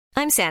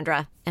I'm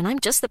Sandra, and I'm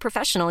just the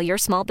professional your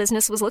small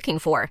business was looking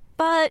for.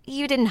 But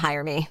you didn't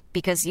hire me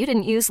because you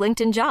didn't use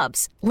LinkedIn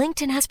Jobs.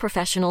 LinkedIn has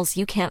professionals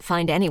you can't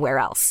find anywhere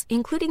else,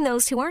 including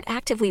those who aren't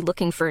actively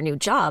looking for a new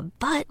job,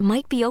 but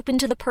might be open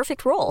to the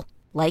perfect role,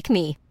 like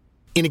me.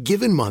 In a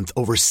given month,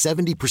 over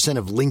 70%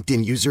 of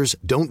LinkedIn users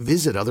don't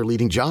visit other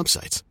leading job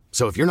sites.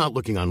 So if you're not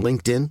looking on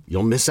LinkedIn,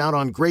 you'll miss out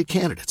on great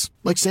candidates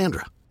like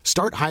Sandra.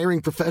 Start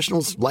hiring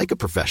professionals like a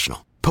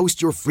professional.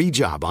 Post your free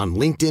job on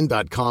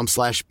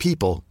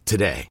linkedin.com/people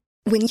today.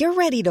 When you're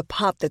ready to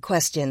pop the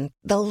question,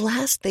 the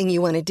last thing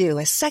you want to do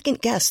is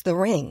second-guess the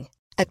ring.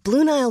 At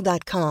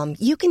BlueNile.com,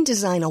 you can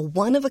design a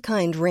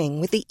one-of-a-kind ring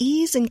with the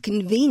ease and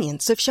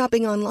convenience of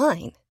shopping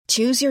online.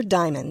 Choose your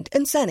diamond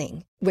and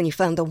setting. When you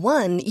find the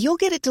one, you'll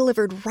get it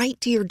delivered right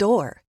to your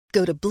door.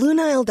 Go to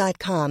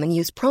BlueNile.com and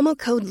use promo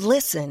code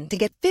LISTEN to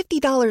get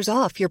 $50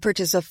 off your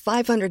purchase of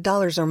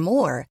 $500 or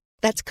more.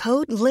 That's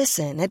code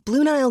LISTEN at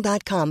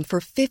BlueNile.com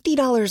for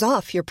 $50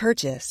 off your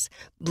purchase.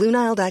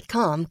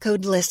 BlueNile.com,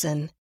 code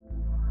LISTEN.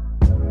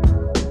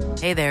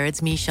 Hey there,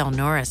 it's Michelle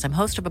Norris. I'm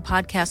host of a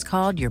podcast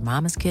called Your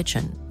Mama's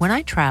Kitchen. When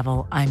I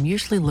travel, I'm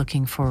usually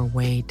looking for a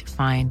way to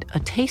find a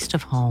taste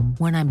of home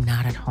when I'm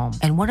not at home.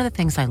 And one of the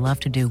things I love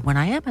to do when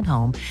I am at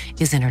home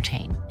is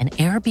entertain. And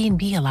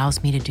Airbnb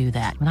allows me to do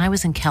that. When I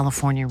was in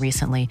California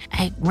recently,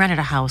 I rented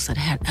a house that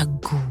had a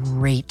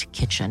great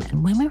kitchen.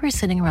 And when we were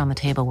sitting around the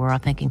table, we're all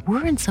thinking,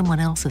 we're in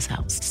someone else's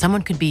house.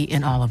 Someone could be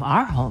in all of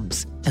our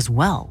homes as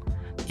well.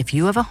 If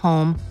you have a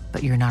home,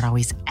 but you're not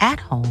always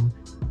at home,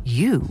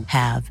 you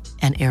have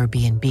an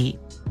Airbnb.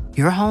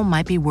 Your home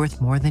might be worth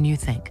more than you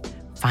think.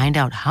 Find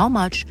out how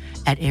much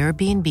at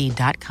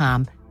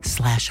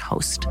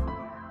airbnb.com/host.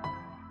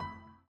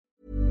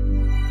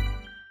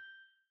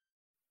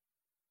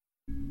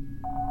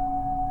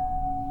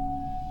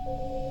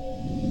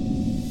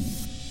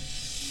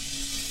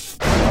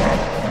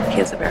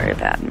 He's a very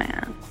bad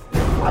man.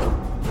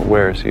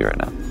 Where is he right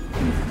now?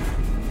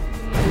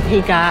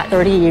 He got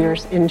 30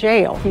 years in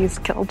jail. He's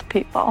killed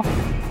people.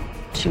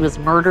 She was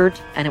murdered,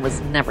 and it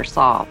was never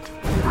solved.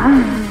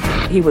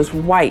 He was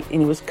white,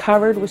 and he was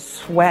covered with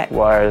sweat.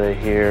 Why are they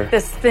here?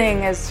 This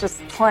thing is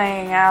just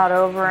playing out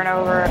over and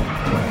over.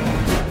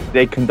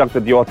 They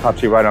conducted the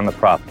autopsy right on the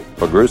property.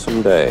 A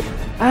gruesome day.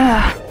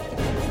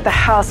 The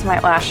house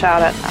might lash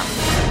out at them.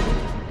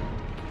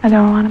 I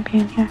don't want to be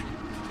in here.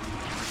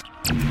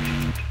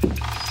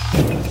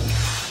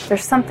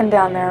 There's something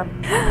down there.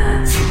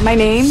 My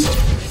name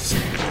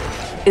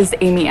is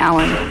Amy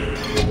Allen.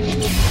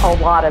 A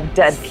lot of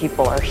dead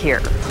people are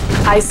here.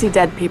 I see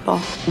dead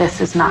people. This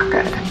is not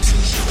good.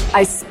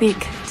 I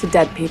speak to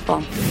dead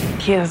people.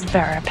 He is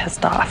very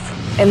pissed off.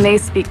 And they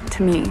speak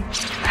to me.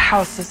 The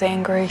house is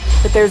angry.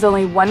 But there's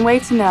only one way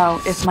to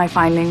know if my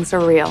findings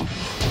are real.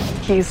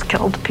 He's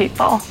killed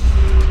people.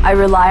 I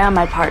rely on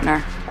my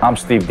partner. I'm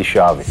Steve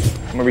DeChavez.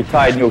 I'm a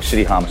retired New York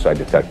City homicide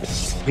detective.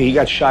 He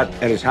got shot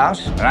at his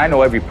house? And I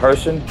know every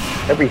person,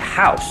 every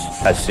house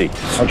has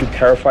secrets. Aren't you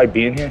terrified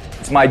being here?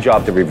 It's my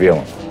job to reveal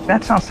them.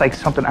 That sounds like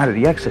something out of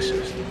The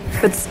Exorcist.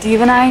 But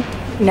Steve and I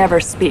never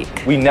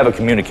speak. We never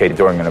communicate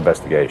during an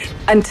investigation.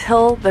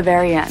 Until the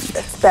very end.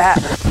 It's bad.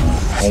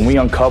 When we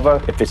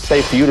uncover if it's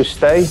safe for you to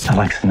stay, I'd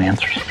like some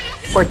answers.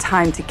 Or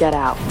time to get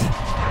out.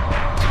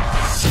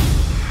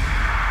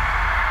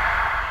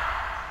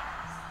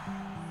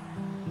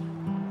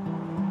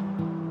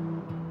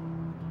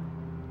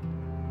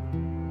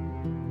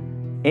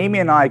 Amy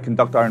and I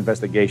conduct our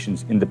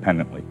investigations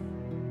independently.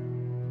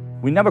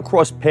 We never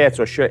cross paths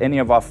or share any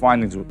of our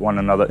findings with one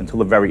another until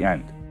the very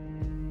end.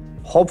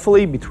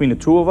 Hopefully, between the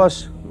two of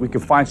us, we can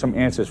find some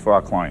answers for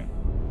our client.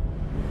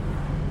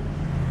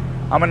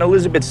 I'm in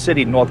Elizabeth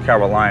City, North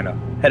Carolina,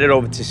 headed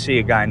over to see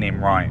a guy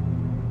named Ryan.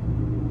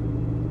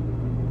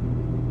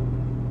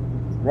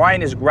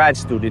 Ryan is a grad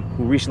student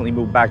who recently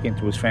moved back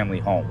into his family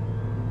home.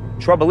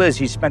 Trouble is,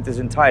 he spent his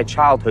entire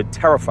childhood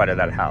terrified of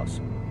that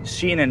house,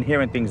 seeing and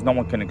hearing things no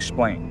one can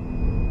explain.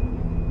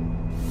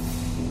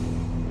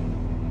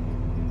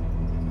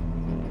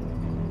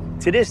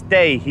 To this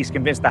day, he's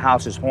convinced the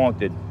house is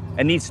haunted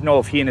and needs to know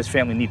if he and his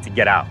family need to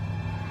get out.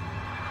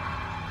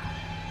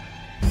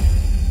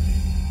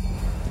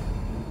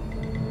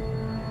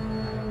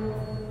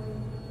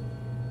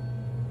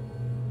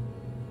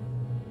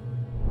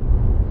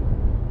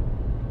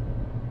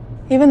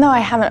 Even though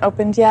I haven't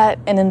opened yet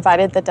and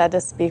invited the dead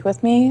to speak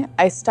with me,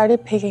 I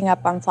started picking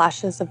up on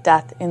flashes of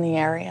death in the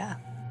area.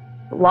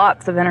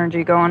 Lots of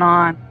energy going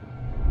on.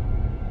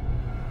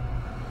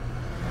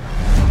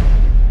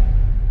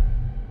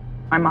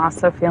 I'm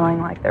also feeling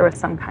like there was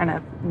some kind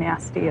of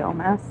nasty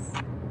illness.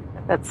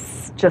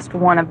 That's just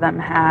one of them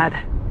had.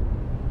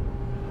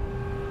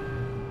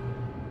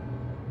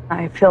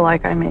 I feel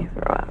like I may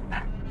throw up.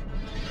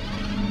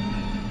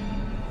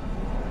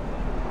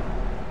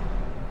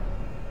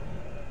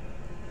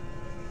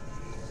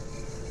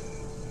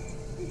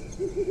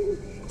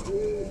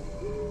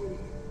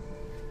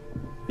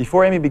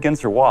 Before Amy begins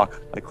her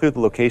walk, I clear the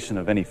location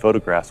of any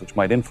photographs which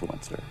might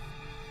influence her.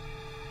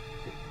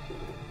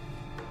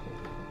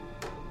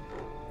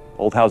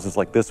 Old houses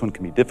like this one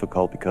can be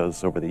difficult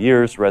because over the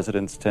years,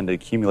 residents tend to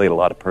accumulate a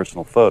lot of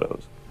personal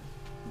photos.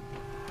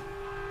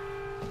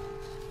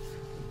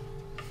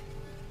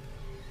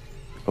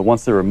 But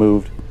once they're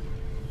removed,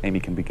 Amy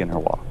can begin her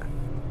walk.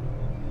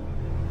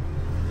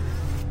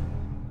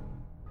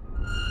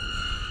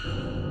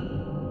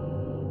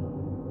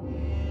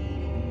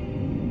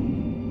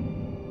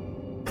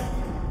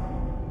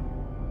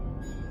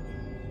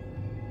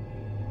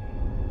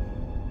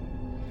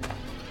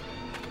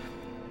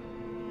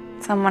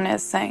 Someone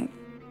is saying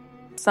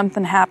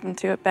something happened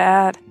to it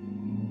bad.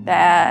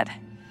 Bad.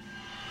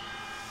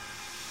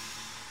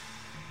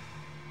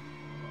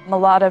 A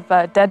lot of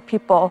dead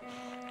people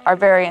are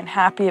very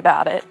unhappy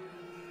about it.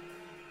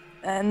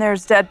 And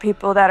there's dead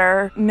people that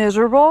are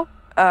miserable,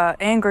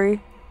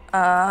 angry,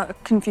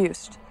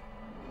 confused.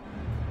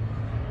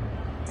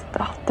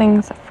 The whole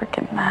thing's a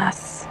freaking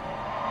mess.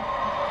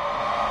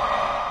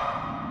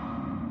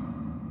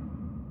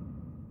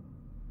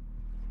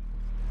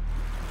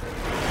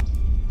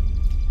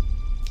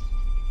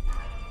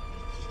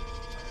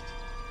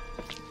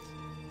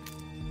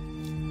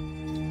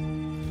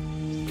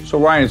 So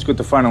Ryan, it's good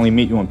to finally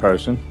meet you in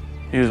person.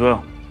 You as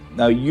well.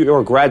 Now,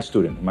 you're a grad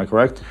student, am I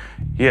correct?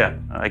 Yeah,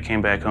 I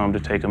came back home to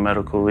take a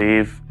medical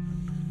leave.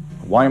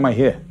 Why am I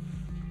here?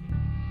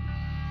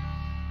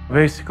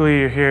 Basically,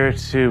 you're here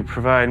to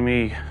provide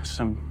me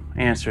some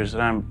answers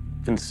that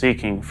I've been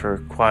seeking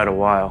for quite a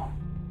while.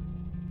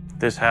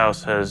 This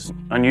house has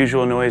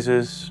unusual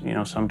noises. You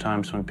know,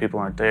 sometimes when people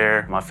aren't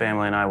there, my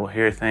family and I will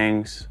hear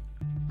things.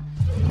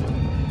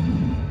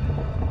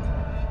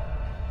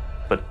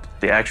 But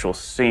the actual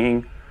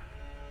seeing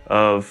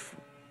of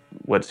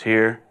what's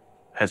here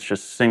has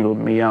just singled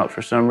me out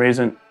for some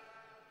reason.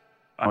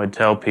 I would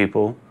tell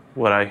people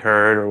what I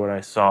heard or what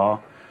I saw,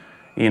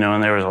 you know,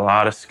 and there was a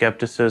lot of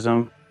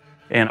skepticism.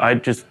 And I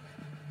just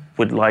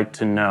would like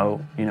to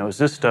know, you know, is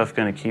this stuff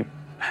going to keep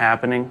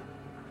happening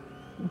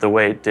the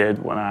way it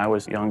did when I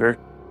was younger?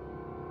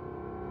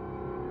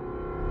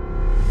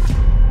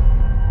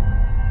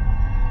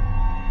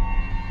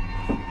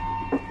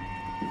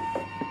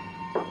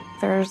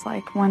 There's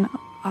like one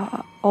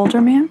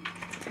older man,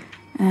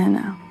 and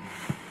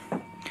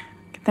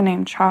get the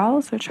name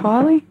Charles or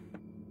Charlie.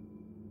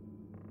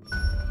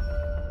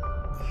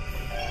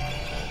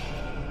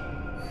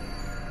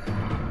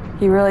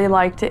 He really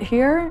liked it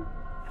here.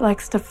 He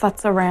likes to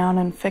futz around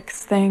and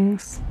fix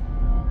things.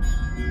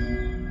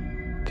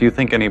 Do you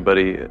think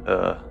anybody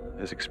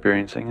is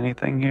experiencing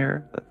anything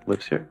here that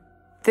lives here?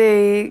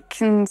 They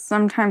can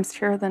sometimes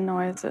hear the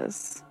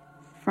noises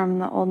from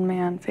the old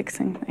man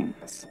fixing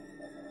things.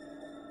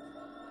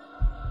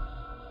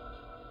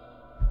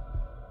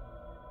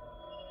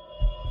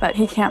 But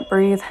he can't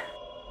breathe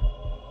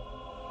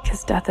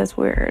because death is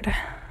weird.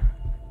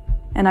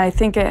 And I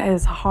think it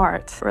is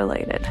heart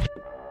related.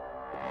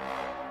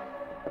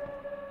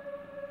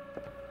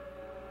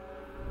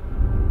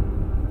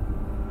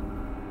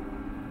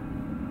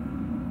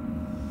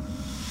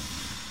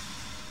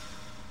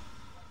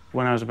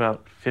 When I was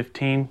about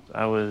 15,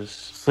 I was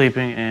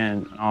sleeping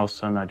and all of a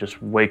sudden I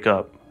just wake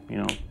up, you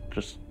know,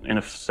 just in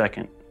a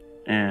second.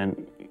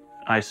 And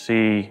I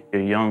see a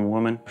young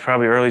woman,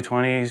 probably early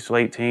 20s,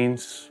 late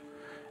teens,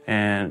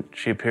 and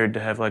she appeared to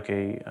have like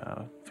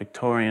a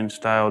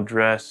Victorian-style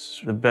dress.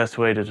 The best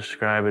way to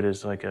describe it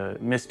is like a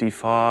misty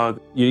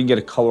fog. You didn't get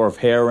a color of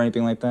hair or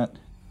anything like that?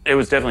 It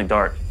was definitely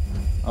dark.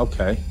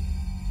 Okay.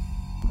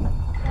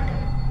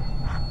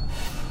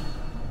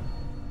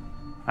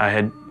 I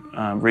had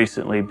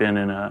recently been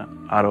in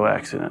an auto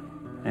accident,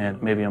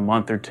 and maybe a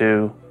month or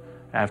two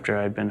after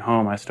I'd been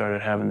home, I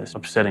started having this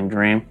upsetting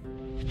dream.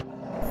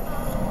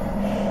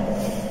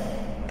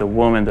 The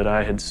woman that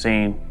I had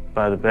seen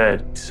by the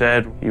bed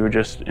said, "You were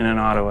just in an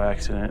auto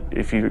accident.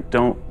 If you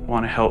don't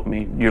want to help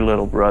me, your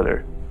little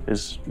brother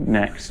is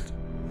next."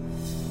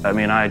 I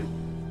mean, I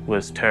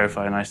was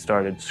terrified and I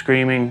started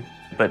screaming,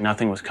 but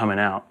nothing was coming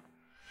out.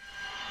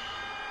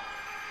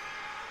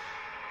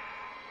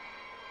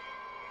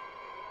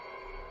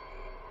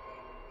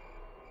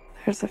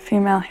 There's a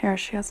female here.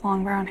 She has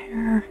long brown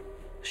hair.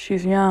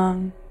 She's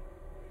young.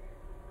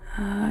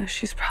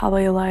 She's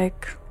probably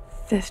like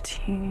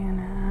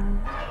 15.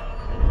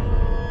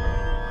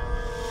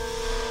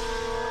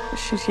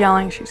 She's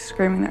yelling, she's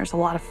screaming. There's a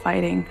lot of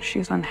fighting.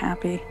 She's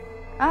unhappy.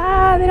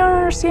 Ah, they don't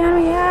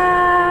understand me.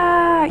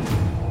 Ah!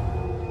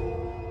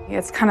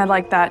 It's kind of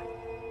like that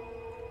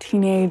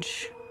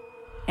teenage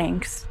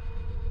angst.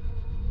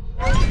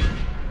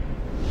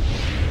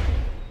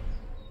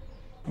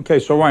 Okay,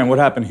 so Ryan, what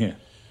happened here?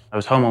 I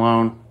was home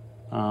alone,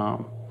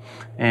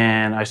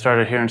 and I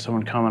started hearing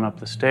someone coming up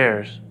the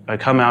stairs. I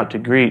come out to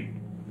greet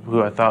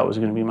who I thought was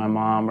going to be my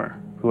mom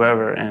or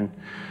whoever, and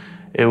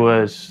it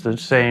was the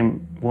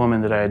same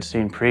woman that I had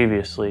seen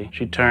previously.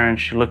 She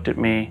turned, she looked at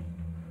me,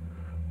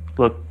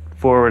 looked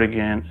forward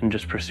again, and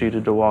just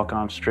proceeded to walk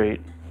on straight.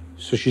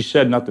 So she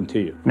said nothing to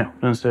you? No,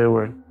 didn't say a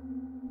word.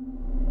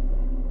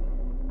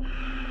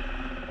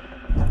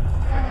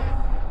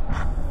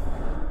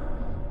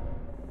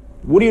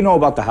 What do you know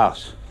about the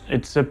house?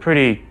 It's a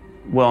pretty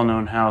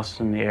well-known house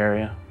in the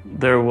area.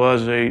 There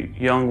was a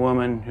young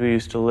woman who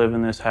used to live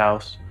in this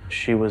house.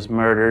 She was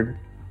murdered,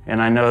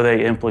 and I know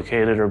they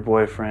implicated her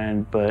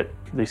boyfriend, but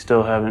they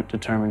still haven't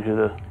determined who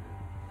the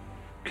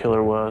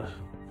killer was.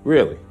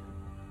 Really?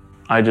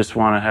 I just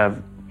want to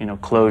have,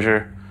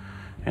 closure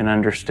and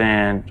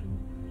understand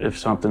if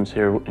something's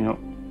here,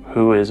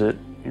 who is it?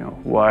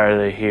 Why are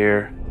they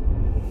here?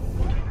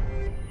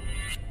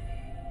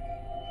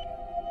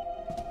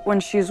 When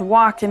she's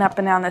walking up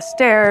and down the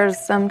stairs,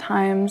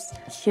 sometimes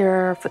I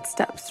hear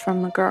footsteps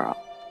from the girl.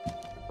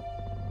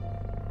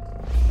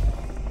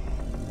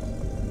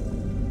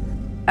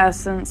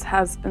 Essence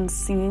has been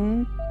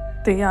seen.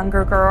 The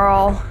younger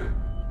girl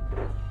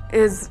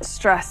is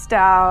stressed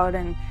out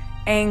and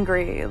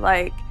angry,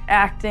 like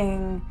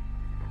acting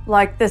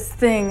like this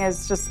thing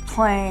is just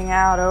playing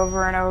out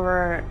over and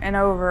over and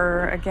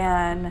over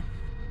again.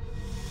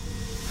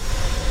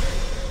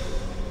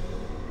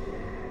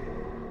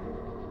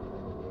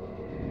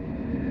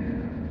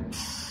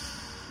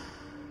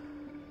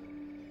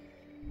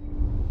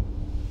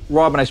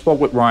 Robin, I spoke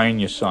with Ryan,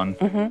 your son,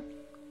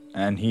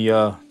 and he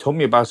told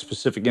me about a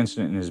specific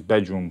incident in his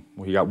bedroom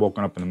where he got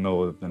woken up in the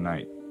middle of the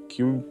night.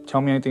 Can you tell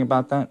me anything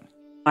about that?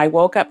 I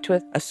woke up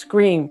to a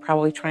scream,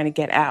 probably trying to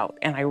get out,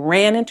 and I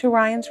ran into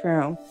Ryan's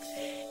room,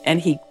 and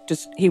he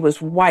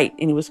was white,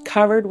 and he was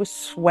covered with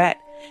sweat,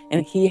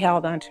 and he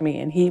held on to me,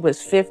 and he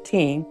was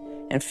 15,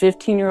 and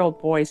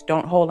 15-year-old boys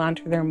don't hold on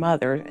to their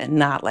mother and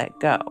not let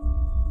go.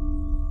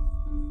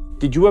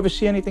 Did you ever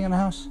see anything in the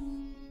house?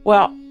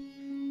 Well,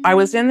 I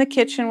was in the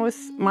kitchen with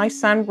my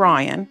son,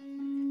 Ryan,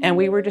 and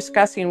we were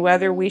discussing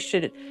whether we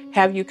should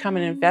have you come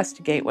and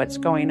investigate what's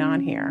going on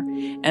here.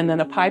 And then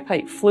a pie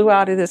plate flew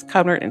out of this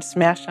cupboard and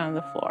smashed on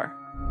the floor.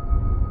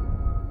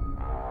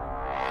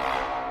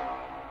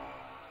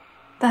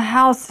 The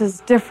house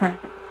is different.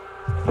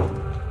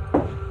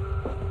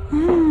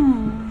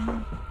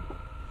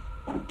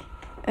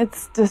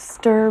 It's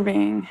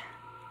disturbing.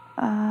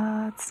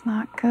 It's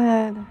not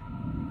good.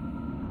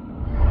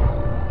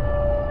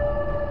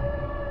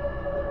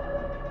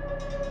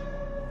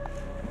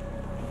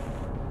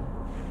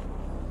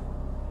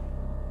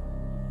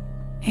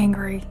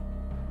 Angry,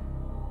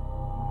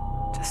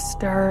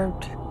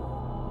 disturbed.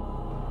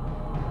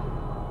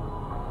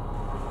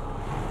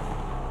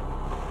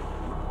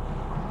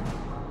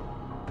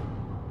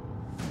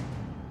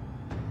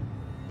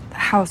 The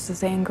house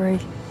is angry.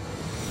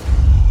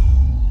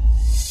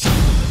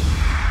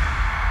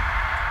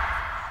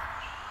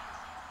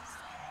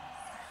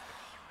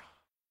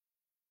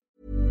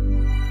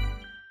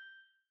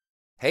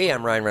 Hey,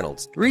 I'm Ryan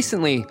Reynolds.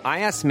 Recently,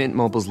 I asked Mint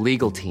Mobile's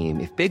legal team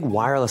if big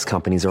wireless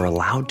companies are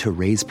allowed to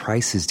raise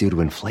prices due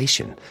to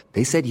inflation.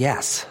 They said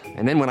yes.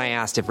 And then when I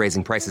asked if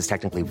raising prices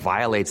technically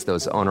violates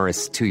those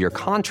onerous two-year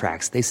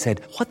contracts, they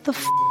said, "What the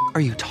f*** are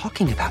you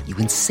talking about, you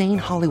insane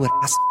Hollywood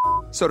ass?"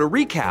 So to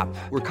recap,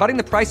 we're cutting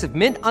the price of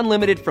Mint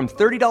Unlimited from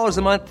 $30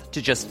 a month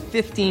to just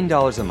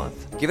 $15 a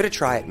month. Give it a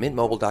try at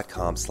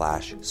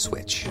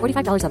mintmobile.com/switch.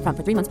 $45 up front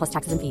for 3 months plus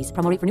taxes and fees.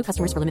 Promo rate for new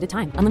customers for limited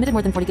time. Unlimited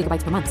more than 40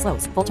 gigabytes per month.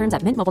 Slows full terms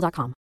at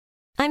mintmobile.com.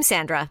 I'm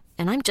Sandra,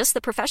 and I'm just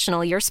the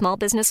professional your small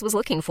business was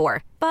looking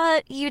for.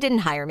 But you didn't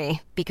hire me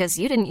because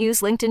you didn't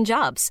use LinkedIn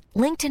Jobs.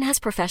 LinkedIn has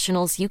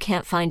professionals you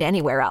can't find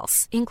anywhere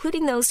else,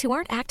 including those who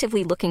aren't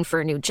actively looking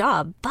for a new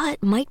job,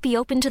 but might be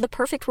open to the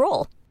perfect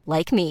role,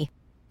 like me.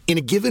 In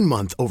a given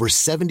month, over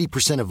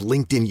 70% of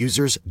LinkedIn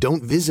users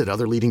don't visit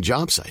other leading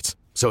job sites.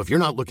 So if you're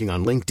not looking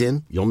on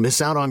LinkedIn, you'll miss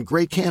out on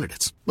great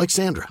candidates like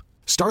Sandra.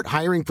 Start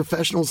hiring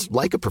professionals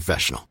like a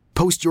professional.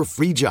 Post your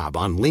free job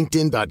on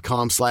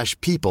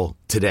linkedin.com/people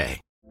today.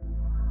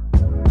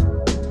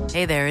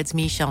 Hey there, it's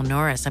Michelle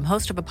Norris. I'm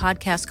host of a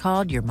podcast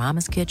called Your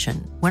Mama's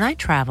Kitchen. When I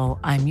travel,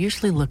 I'm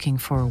usually looking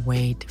for a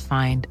way to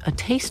find a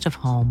taste of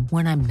home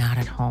when I'm not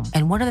at home.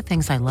 And one of the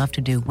things I love to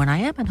do when I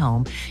am at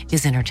home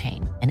is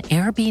entertain. And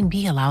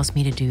Airbnb allows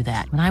me to do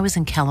that. When I was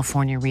in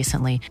California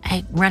recently,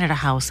 I rented a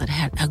house that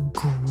had a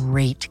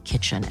great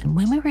kitchen. And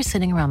when we were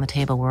sitting around the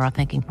table, we were all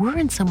thinking, we're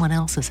in someone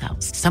else's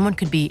house. Someone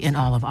could be in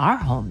all of our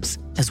homes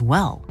as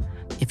well.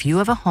 If you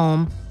have a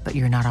home, but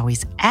you're not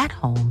always at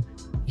home,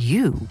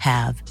 you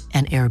have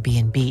an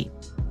Airbnb.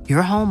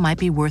 Your home might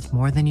be worth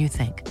more than you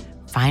think.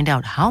 Find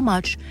out how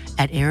much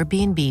at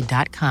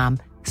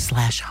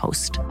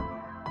airbnb.com/host.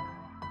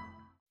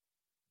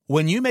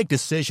 When you make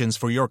decisions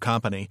for your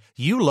company,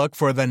 you look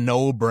for the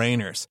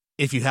no-brainers.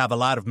 If you have a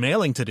lot of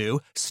mailing to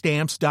do,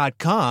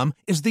 Stamps.com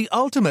is the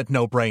ultimate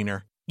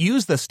no-brainer.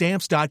 Use the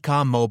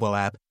Stamps.com mobile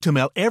app to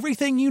mail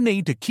everything you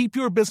need to keep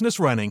your business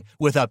running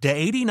with up to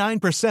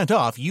 89%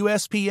 off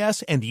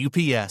USPS and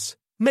UPS.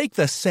 Make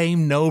the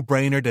same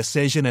no-brainer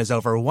decision as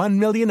over 1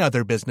 million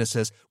other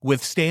businesses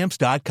with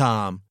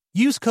Stamps.com.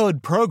 Use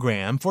code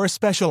PROGRAM for a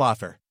special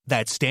offer.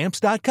 That's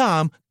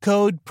Stamps.com,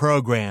 code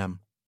PROGRAM.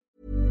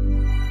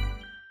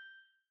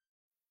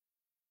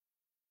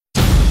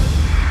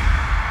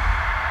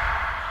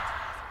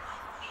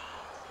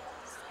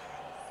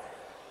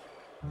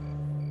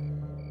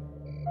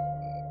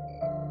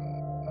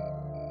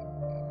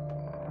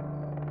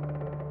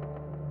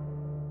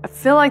 I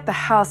feel like the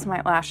house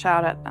might lash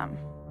out at them.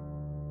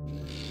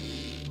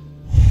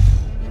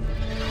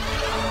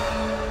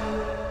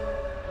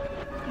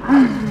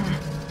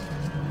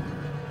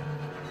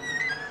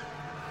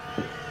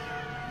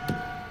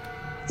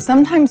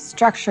 Sometimes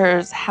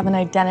structures have an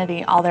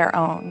identity all their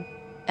own,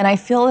 and I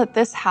feel that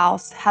this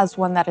house has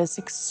one that is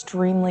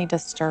extremely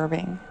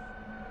disturbing.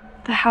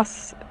 The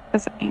house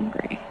is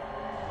angry.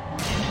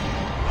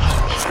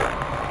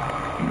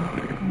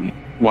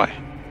 Why?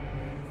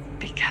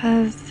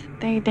 Because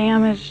they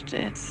damaged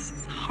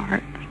its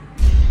heart.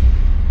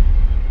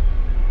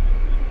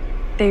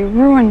 They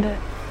ruined it.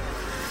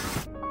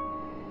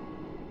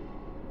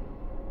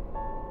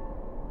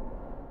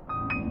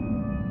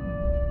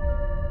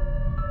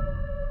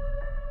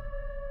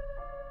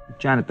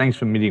 Janet, thanks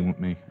for meeting with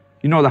me.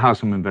 You know the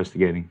house I'm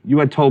investigating. You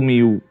had told me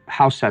you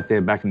house sat there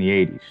back in the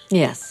 80s.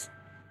 Yes.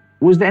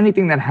 Was there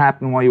anything that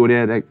happened while you were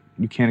there that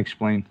you can't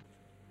explain?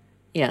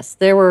 Yes,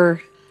 there were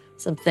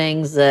some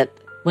things that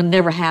would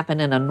never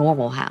happen in a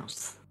normal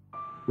house.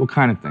 What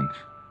kind of things?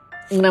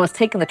 When I was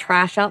taking the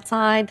trash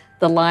outside,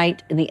 the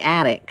light in the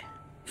attic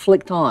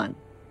flicked on.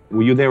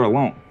 Were you there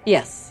alone?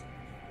 Yes.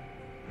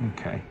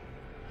 Okay.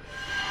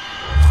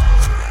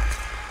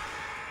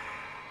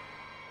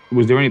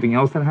 Was there anything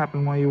else that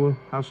happened while you were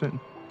house sitting?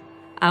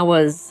 I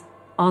was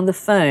on the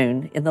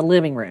phone in the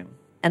living room,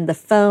 and the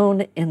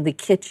phone in the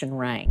kitchen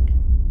rang.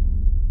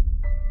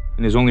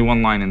 And there's only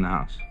one line in the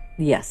house?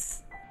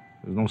 Yes.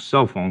 There's no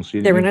cell phones?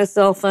 So there were no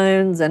cell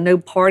phones and no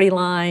party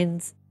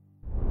lines.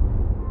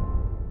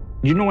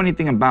 Do you know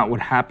anything about what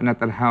happened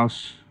at that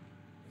house?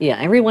 Yeah,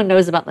 everyone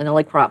knows about the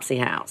Nellie Cropsey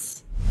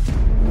house.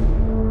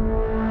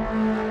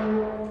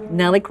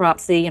 Nellie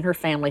Cropsey and her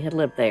family had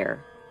lived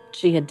there.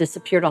 She had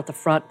disappeared off the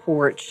front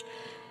porch,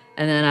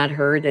 and then I'd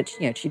heard that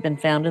she'd been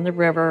found in the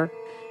river,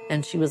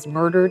 and she was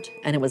murdered,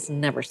 and it was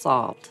never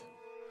solved.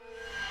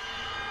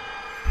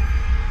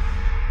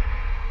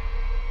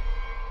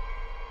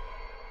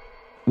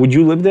 Would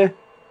you live there?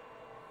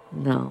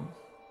 No.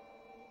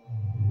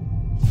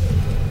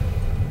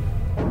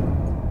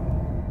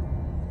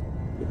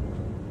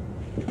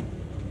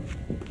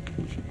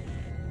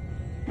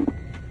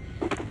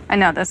 I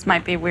know this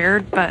might be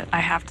weird, but I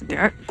have to do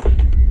it.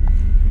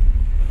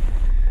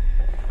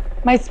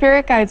 My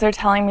spirit guides are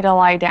telling me to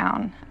lie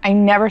down. I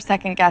never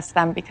second guess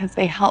them because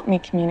they help me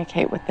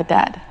communicate with the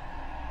dead.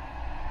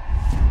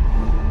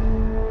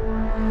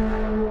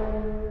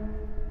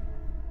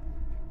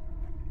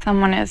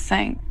 Someone is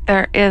saying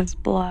there is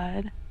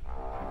blood.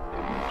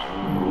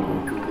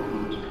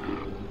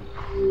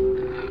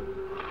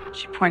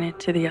 She pointed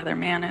to the other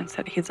man and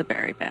said he's a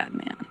very bad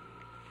man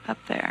up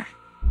there.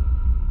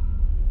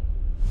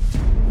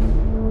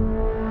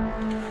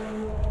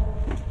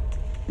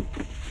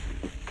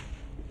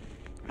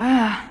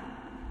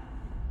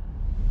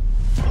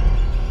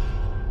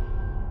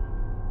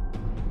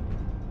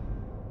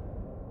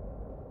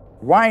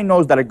 Ryan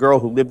knows that a girl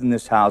who lived in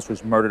this house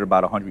was murdered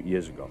about 100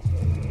 years ago.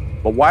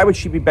 But why would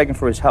she be begging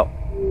for his help?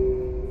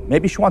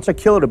 Maybe she wants her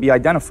killer to be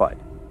identified.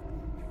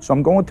 So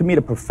I'm going to meet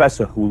a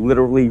professor who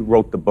literally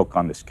wrote the book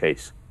on this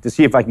case to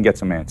see if I can get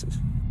some answers.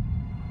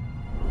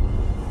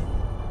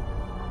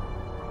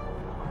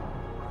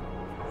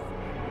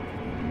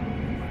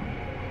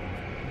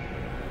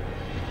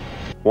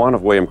 One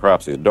of William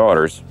Cropsey's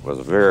daughters was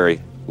a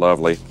very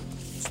lovely,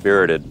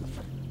 spirited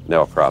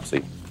Nell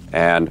Cropsey,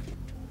 and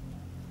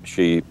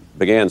she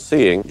began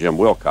seeing Jim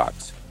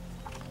Wilcox.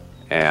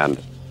 And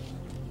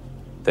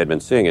they'd been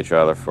seeing each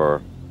other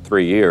for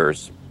 3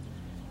 years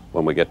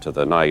when we get to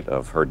the night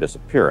of her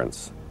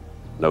disappearance,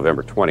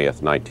 November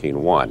 20th,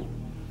 1901.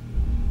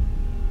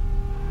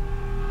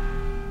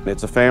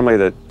 It's a family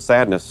that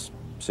sadness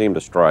seemed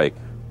to strike.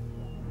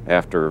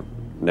 After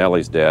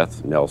Nellie's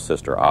death, Nell's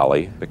sister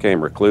Ollie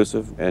became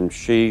reclusive, and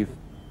she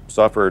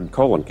suffered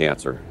colon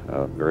cancer,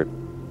 a very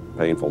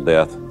painful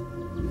death.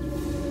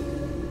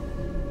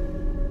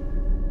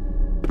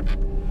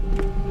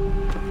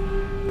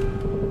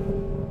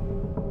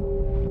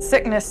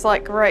 Sickness,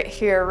 like right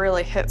here,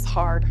 really hits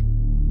hard.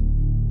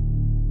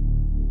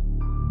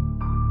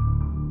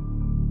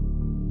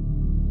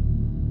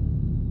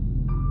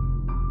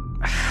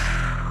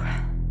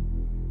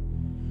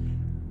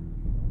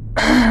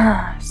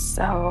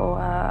 So,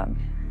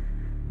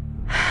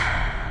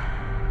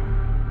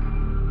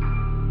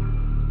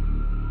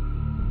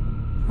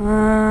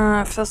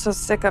 I feel so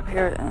sick up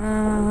here.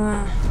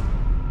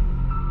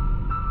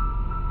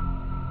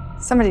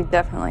 Somebody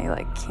definitely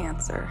like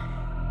cancer.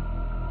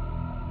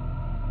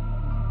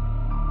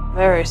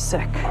 Very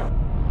sick.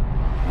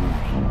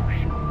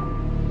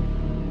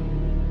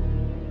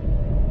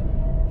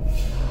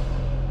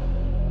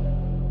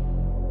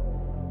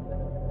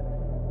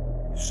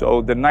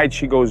 So the night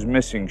she goes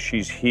missing,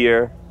 she's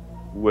here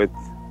with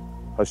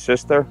her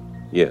sister?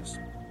 Yes.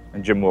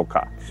 And Jim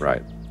Wilcox?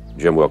 Right.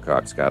 Jim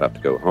Wilcox got up to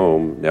go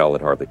home. Nell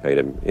had hardly paid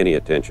him any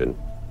attention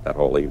that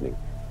whole evening,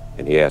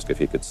 and he asked if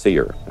he could see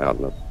her out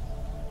in the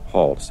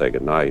hall to say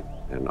goodnight.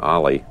 And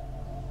Ollie,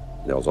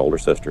 Nell's older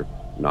sister,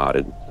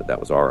 nodded that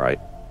was all right.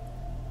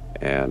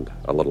 And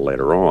a little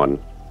later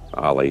on,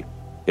 Ollie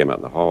came out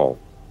in the hall.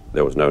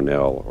 There was no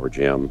Nell or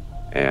Jim,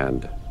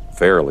 and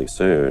fairly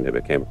soon it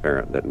became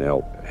apparent that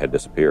Nell had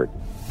disappeared.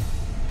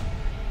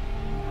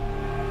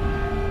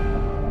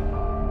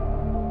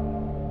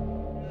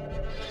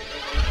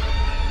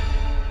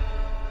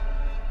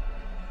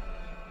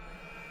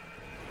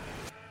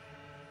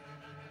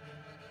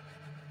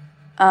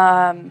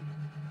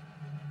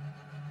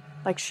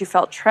 Like she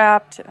felt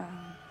trapped.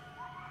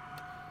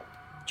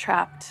 She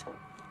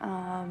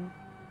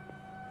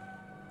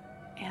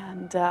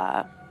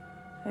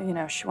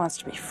wants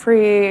to be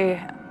free.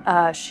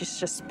 She's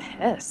just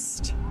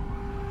pissed.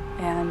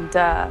 And,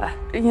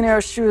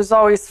 she was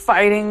always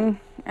fighting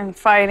and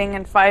fighting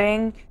and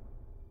fighting.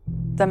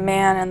 The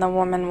man and the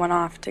woman went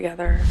off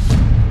together.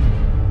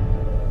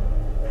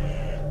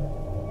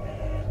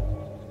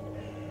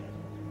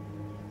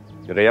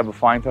 Did they ever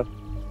find her?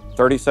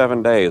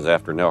 37 days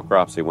after Nell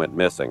Cropsey went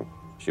missing,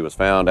 she was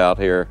found out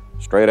here,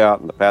 straight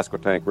out in the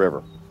Pasquotank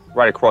River.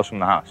 Right across from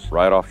the house?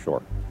 Right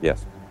offshore,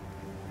 yes.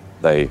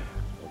 They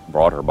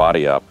brought her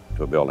body up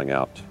to a building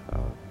out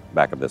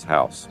back of this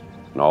house.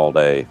 An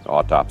all-day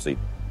autopsy.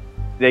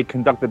 They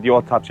conducted the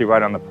autopsy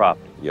right on the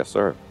property? Yes,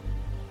 sir.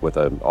 With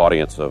an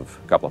audience of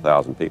a couple of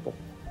thousand people.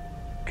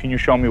 Can you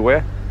show me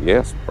where?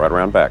 Yes, right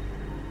around back.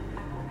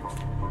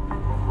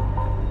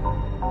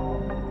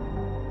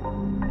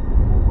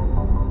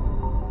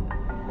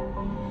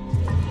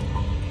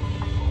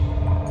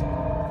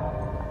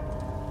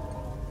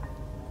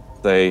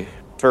 They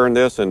turned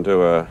this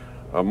into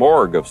a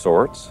morgue of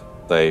sorts.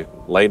 They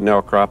laid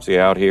Nell Cropsey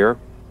out here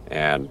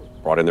and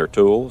brought in their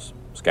tools,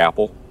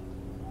 scalpel,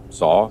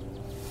 saw,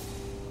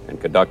 and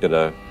conducted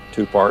a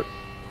 2-part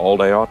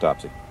all-day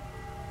autopsy.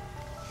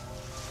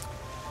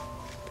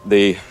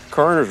 The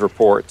coroner's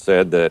report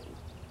said that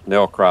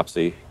Nell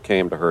Cropsey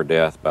came to her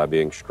death by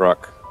being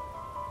struck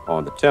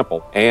on the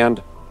temple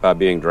and by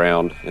being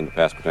drowned in the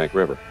Pasquotank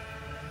River.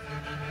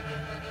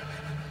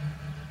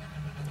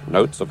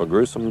 Notes of a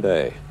gruesome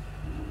day.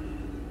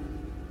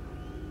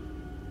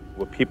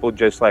 Were people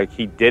just like,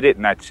 he did it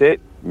and that's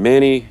it?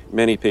 Many,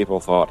 many people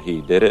thought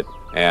he did it,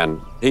 and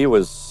he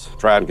was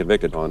tried and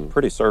convicted on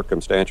pretty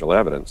circumstantial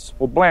evidence.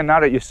 Well, Bland, now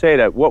that you say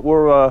that, what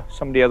were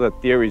some of the other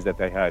theories that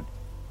they had?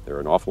 There are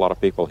an awful lot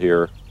of people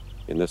here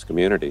in this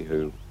community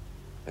who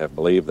have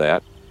believed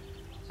that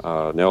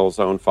Nell's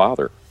own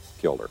father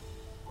killed her.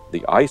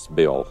 The ice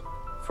bill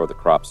for the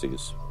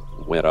Cropseys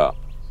went up,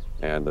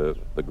 and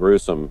the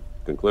gruesome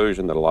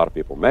conclusion that a lot of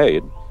people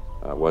made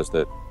was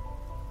that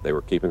they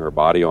were keeping her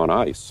body on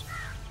ice.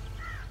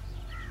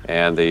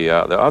 And the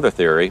other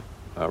theory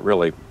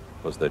really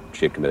was that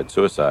she had committed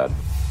suicide.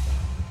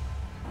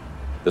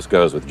 This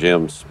goes with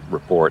Jim's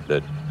report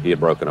that he had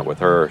broken up with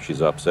her.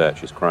 She's upset.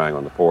 She's crying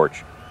on the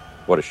porch.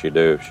 What does she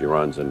do? She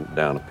runs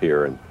down a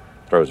pier and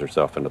throws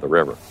herself into the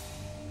river.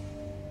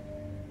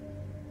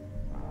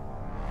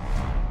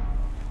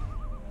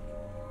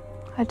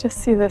 I just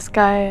see this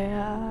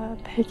guy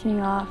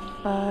picking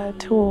off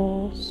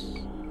tools.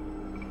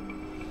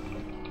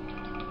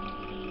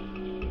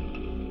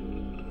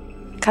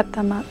 Cut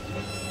them up.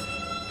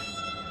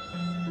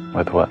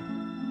 With what?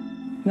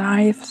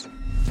 Knives.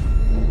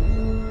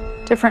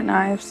 Different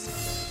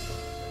knives.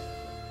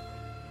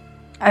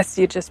 I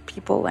see just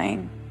people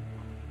laying.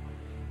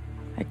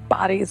 Like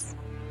bodies.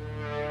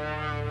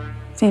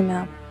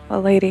 Female, a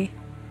lady.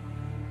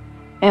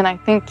 And I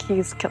think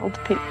he's killed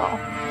people.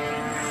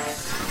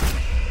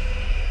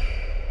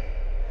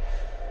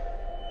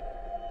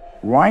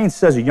 Ryan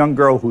says a young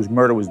girl whose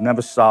murder was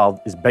never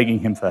solved is begging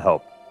him for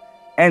help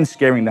and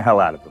scaring the hell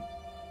out of him.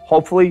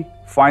 Hopefully,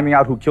 finding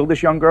out who killed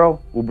this young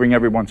girl will bring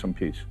everyone some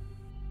peace.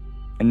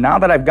 And now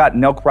that I've got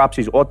Nell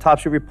Cropsey's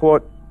autopsy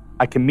report,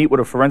 I can meet with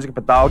a forensic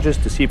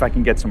pathologist to see if I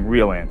can get some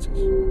real answers.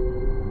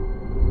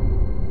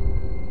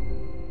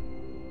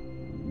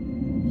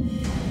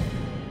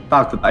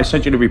 Doctor, I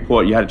sent you the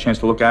report. You had a chance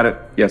to look at it?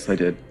 Yes, I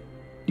did.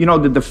 You know,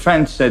 the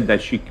defense said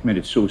that she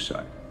committed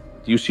suicide.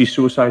 Do you see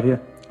suicide here?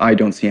 I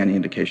don't see any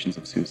indications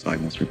of suicide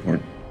in this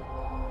report.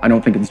 I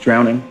don't think it's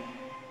drowning.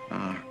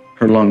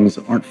 Her lungs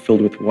aren't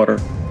filled with water.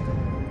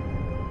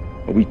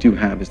 What we do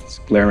have is this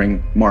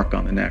glaring mark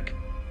on the neck,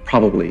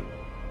 probably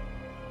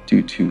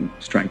due to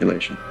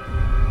strangulation.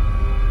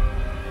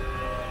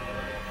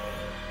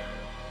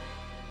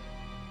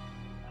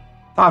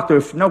 Doctor,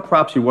 if Nell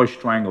Cropsey was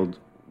strangled,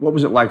 what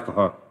was it like for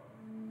her?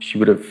 She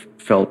would have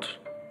felt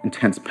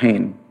intense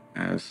pain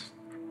as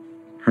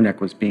her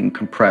neck was being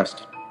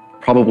compressed.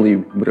 Probably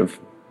would have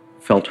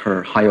felt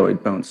her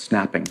hyoid bone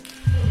snapping.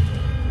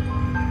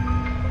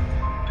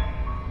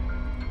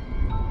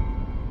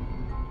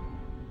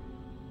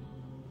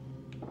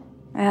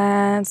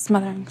 And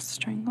smothering,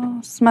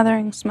 strangle,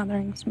 smothering,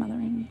 smothering,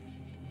 smothering.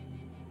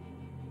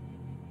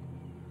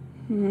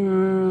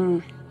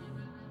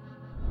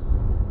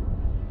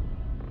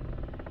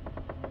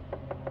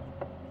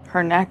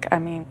 Her neck, I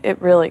mean,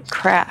 it really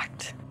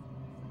cracked.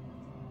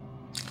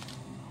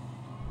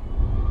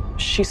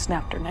 She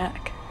snapped her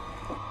neck.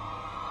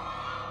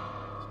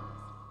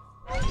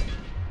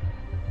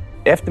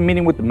 After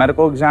meeting with the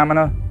medical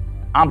examiner,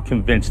 I'm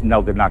convinced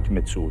Nell did not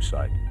commit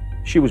suicide.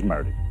 She was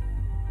murdered.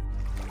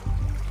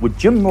 With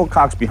Jim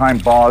Wilcox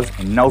behind bars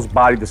and Nell's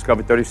body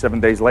discovered 37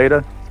 days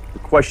later, the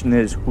question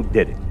is, who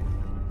did it?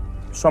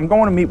 So I'm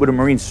going to meet with a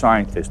marine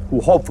scientist who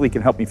hopefully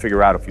can help me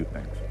figure out a few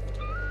things.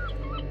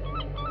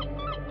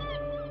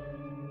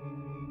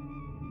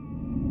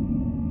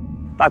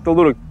 Dr.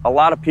 Ludick, a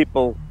lot of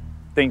people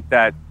think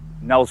that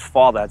Nell's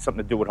father had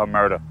something to do with her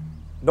murder.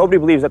 Nobody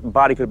believes that the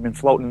body could have been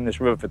floating in this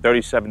river for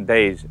 37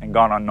 days and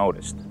gone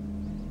unnoticed.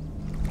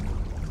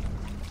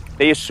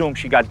 They assume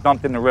she got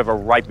dumped in the river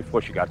right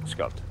before she got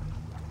discovered.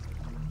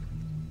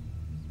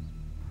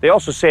 They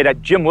also say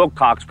that Jim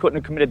Wilcox couldn't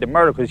have committed the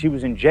murder because he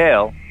was in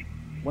jail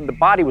when the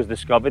body was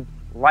discovered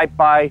right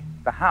by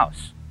the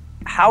house.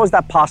 How is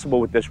that possible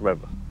with this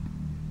river?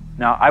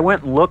 Now, I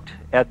went and looked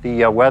at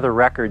the weather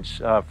records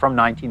from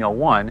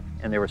 1901,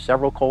 and there were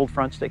several cold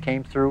fronts that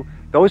came through.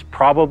 Those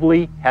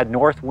probably had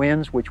north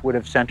winds, which would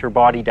have sent her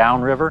body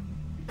downriver.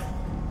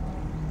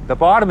 The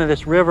bottom of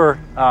this river,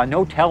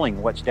 no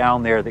telling what's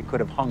down there that could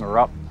have hung her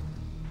up.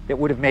 It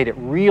would have made it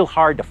real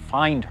hard to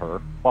find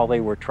her while they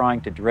were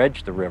trying to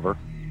dredge the river.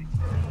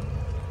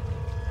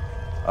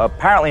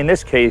 Apparently, in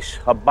this case,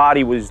 her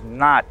body was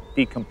not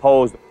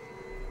decomposed,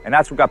 and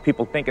that's what got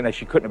people thinking that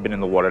she couldn't have been in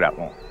the water that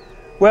long.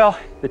 Well,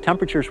 the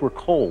temperatures were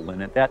cold,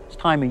 and at that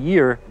time of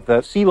year,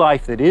 the sea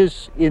life that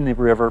is in the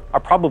river are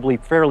probably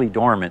fairly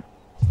dormant.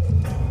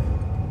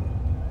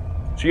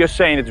 So you're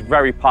saying it's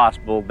very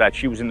possible that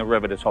she was in the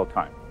river this whole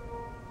time?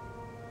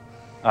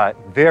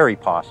 Very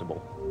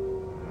possible.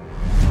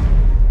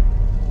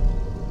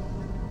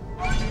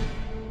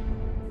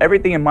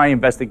 Everything in my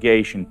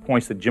investigation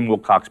points to Jim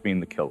Wilcox being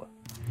the killer.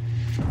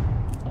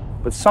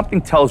 But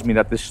something tells me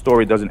that this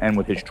story doesn't end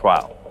with his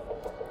trial.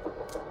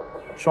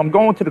 So I'm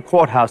going to the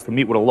courthouse to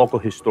meet with a local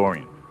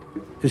historian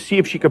to see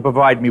if she could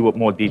provide me with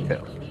more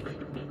details.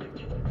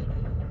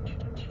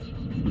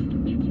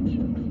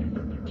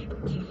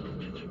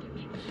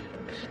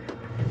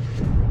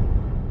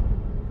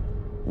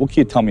 What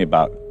can you tell me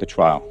about the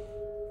trial?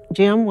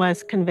 Jim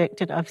was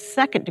convicted of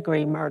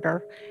second-degree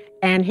murder,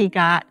 and he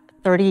got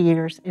 30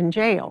 years in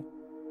jail.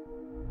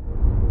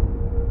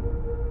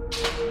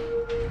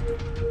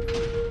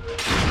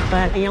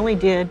 But he only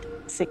did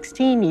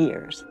 16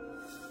 years.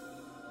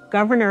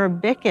 Governor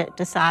Bickett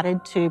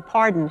decided to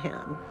pardon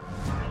him.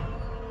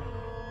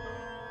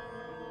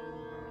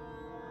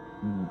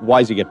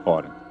 Why does he get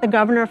pardoned? The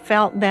governor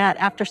felt that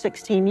after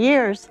 16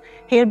 years,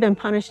 he had been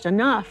punished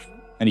enough.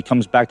 And he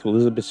comes back to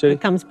Elizabeth City? He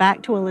comes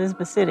back to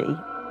Elizabeth City.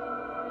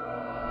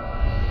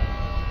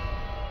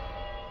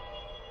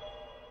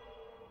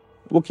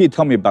 What can you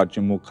tell me about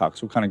Jim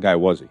Wilcox? What kind of guy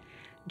was he?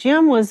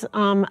 Jim was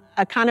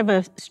a kind of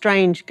a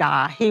strange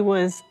guy. He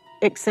was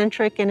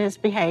eccentric in his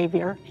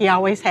behavior. He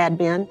always had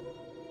been.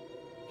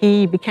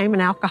 He became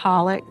an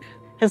alcoholic.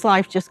 His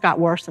life just got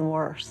worse and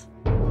worse.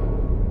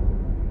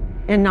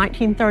 In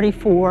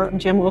 1934,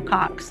 Jim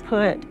Wilcox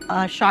put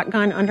a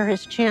shotgun under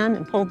his chin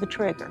and pulled the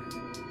trigger.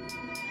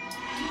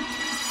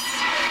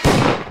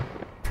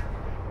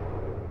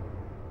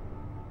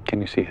 Can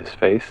you see his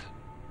face?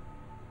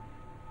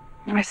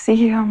 I see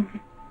him.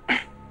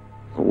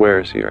 Where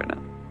is he right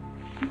now?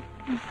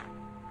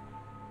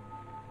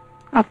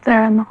 Up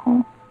there in the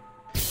hole.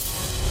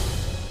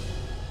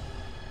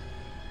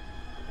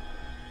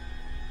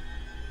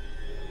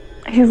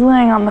 He's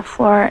laying on the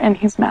floor and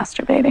he's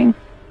masturbating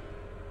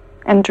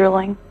and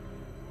drooling.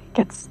 He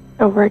gets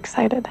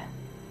overexcited.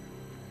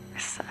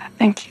 I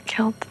think you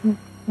killed the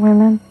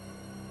women.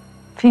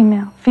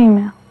 Female,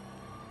 female.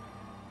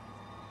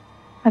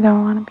 I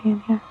don't want to be in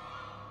here.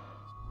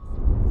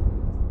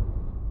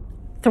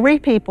 3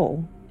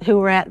 people who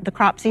were at the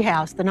Cropsey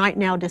house the night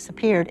Nell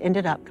disappeared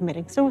ended up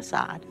committing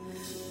suicide.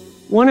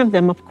 One of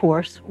them, of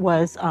course,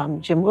 was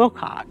Jim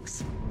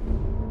Wilcox.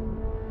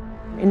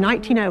 In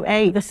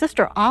 1908, the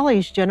Sister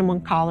Ollie's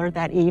gentleman caller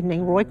that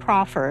evening, Roy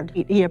Crawford,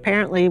 he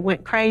apparently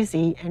went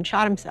crazy and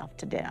shot himself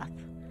to death.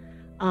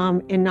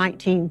 In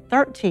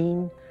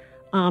 1913,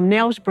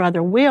 Nell's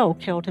brother Will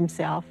killed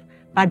himself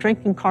by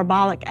drinking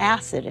carbolic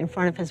acid in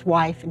front of his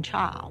wife and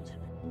child.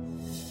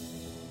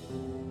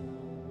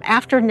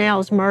 After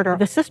Nell's murder,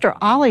 the Sister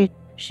Ollie,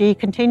 she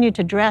continued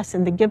to dress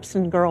in the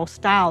Gibson girl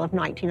style of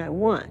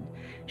 1901.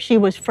 She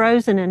was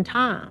frozen in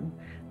time,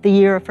 the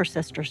year of her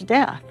sister's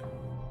death.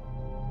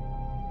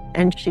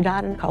 And she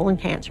died of colon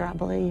cancer, I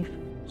believe.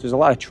 So there's a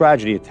lot of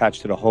tragedy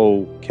attached to the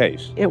whole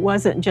case. It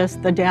wasn't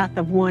just the death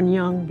of one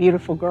young,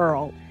 beautiful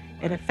girl.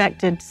 It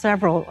affected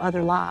several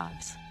other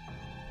lives.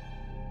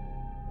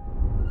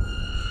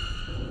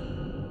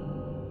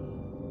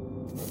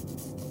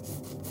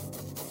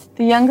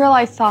 The young girl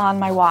I saw on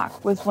my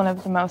walk was one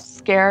of the most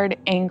scared,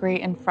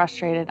 angry, and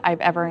frustrated I've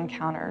ever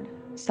encountered.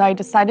 So I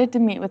decided to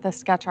meet with a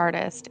sketch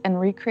artist and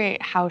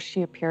recreate how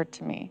she appeared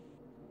to me.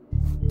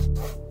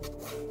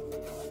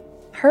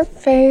 Her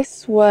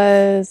face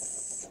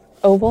was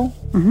oval.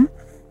 Mm-hmm.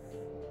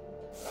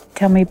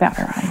 Tell me about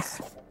her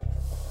eyes.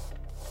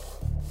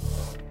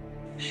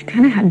 She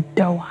kind of had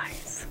doe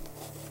eyes.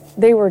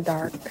 They were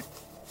dark.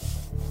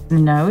 The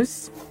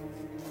nose?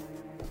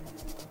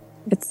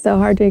 It's so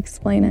hard to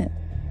explain it.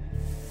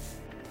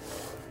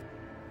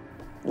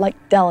 Like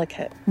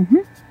delicate. Mm-hmm.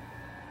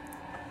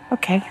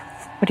 Okay,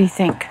 what do you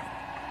think?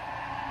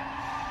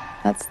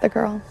 That's the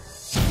girl.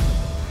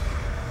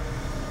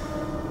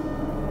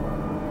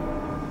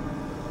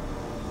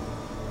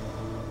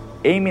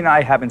 Amy and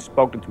I haven't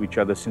spoken to each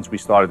other since we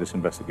started this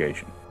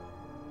investigation.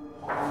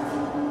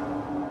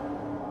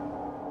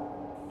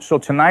 So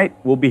tonight,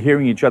 we'll be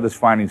hearing each other's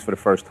findings for the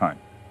first time.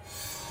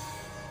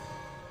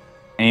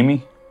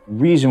 Amy, the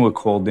reason we're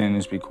called in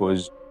is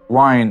because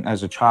Ryan,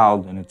 as a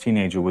child and a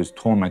teenager, was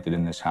tormented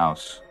in this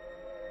house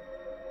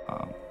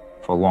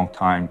for a long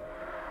time.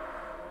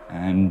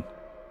 And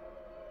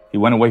he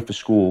went away for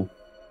school.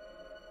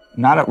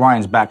 Now that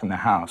Ryan's back in the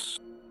house,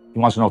 he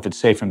wants to know if it's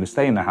safe for him to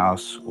stay in the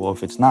house or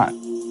if it's not.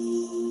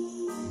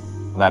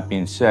 That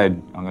being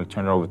said, I'm going to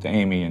turn it over to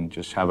Amy and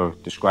just have her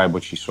describe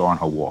what she saw on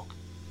her walk.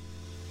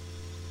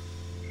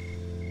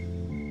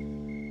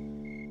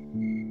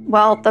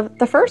 Well,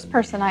 the first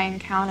person I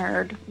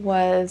encountered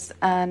was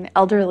an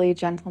elderly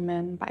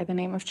gentleman by the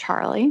name of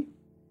Charlie.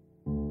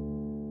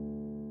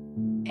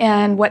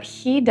 And what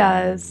he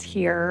does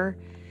here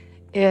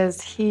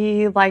is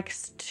he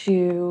likes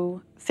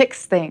to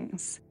fix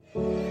things.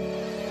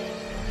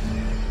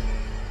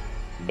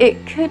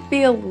 It could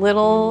be a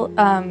little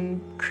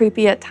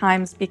creepy at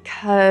times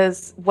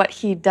because what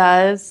he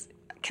does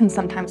can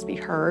sometimes be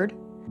heard.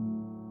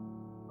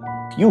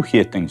 You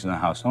hear things in the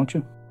house, don't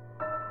you?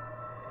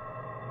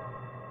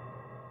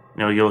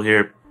 You know, you'll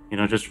hear,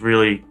 just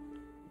really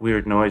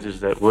weird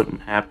noises that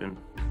wouldn't happen.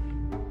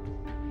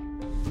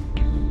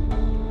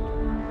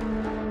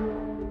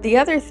 The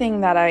other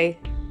thing that I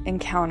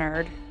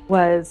encountered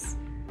was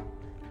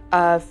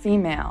a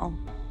female,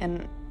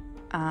 and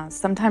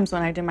sometimes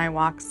when I do my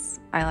walks,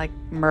 I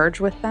merge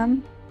with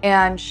them,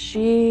 and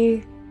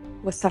she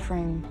was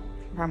suffering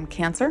from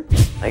cancer.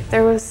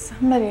 There was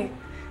somebody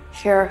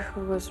here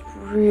who was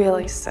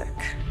really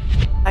sick.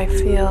 I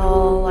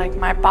feel like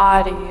my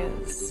body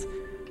is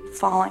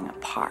falling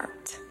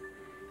apart,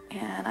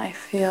 and I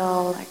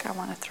feel like I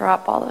want to throw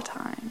up all the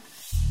time.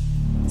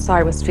 So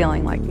I was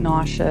feeling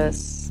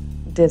nauseous,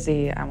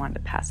 dizzy, I wanted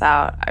to pass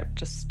out. I'm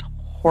just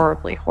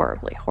horribly,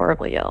 horribly,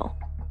 horribly ill.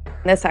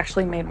 This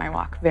actually made my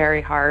walk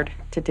very hard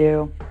to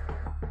do.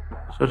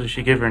 So did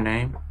she give her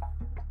name?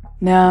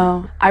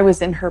 No, I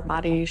was in her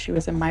body, she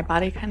was in my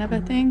body kind of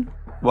a thing.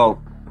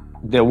 Well,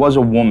 there was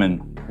a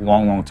woman a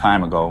long, long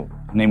time ago.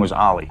 Her name was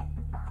Ollie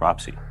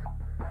Cropsey,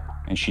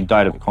 and she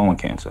died of colon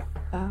cancer.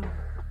 Oh.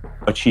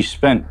 But she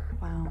spent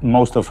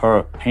most of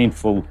her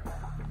painful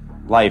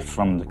life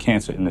from the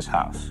cancer in this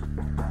house.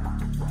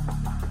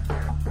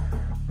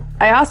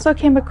 I also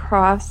came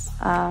across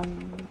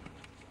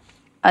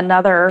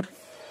another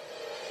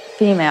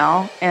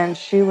female, and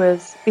she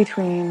was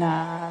between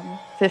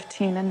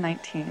 15 and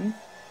 19.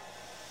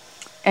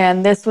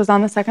 And this was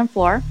on the second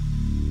floor.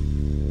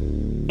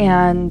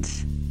 And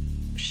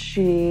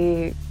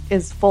she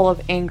is full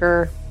of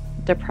anger,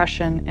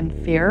 depression, and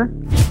fear.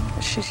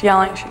 She's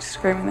yelling, she's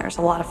screaming, there's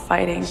a lot of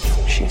fighting.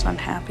 She's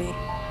unhappy.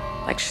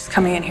 She's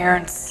coming in here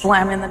and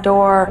slamming the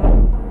door.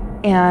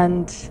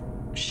 And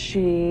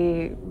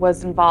she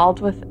was involved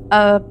with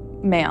a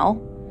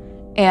male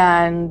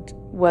and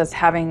was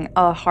having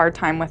a hard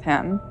time with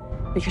him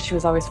because she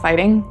was always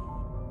fighting.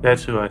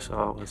 That's who I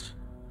saw, was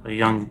a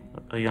young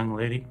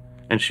lady.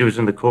 And she was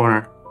in the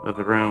corner of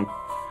the room,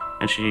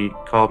 and she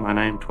called my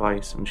name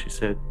twice, and she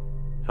said,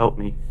 "Help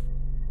me.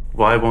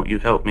 Why won't you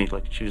help me?"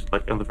 She was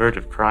on the verge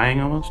of crying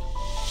almost.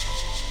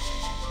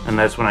 And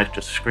that's when I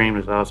just screamed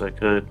as loud as I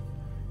could,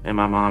 and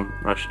my mom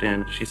rushed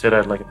in. She said I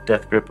had a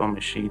death grip on my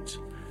sheets.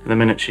 And the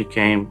minute she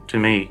came to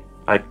me,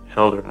 I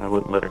held her and I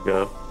wouldn't let her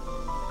go.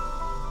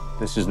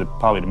 This is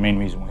probably the main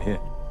reason we're here.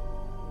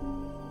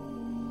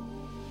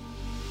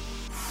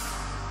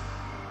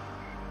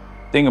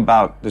 The thing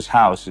about this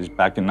house is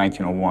back in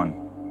 1901,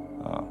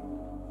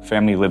 a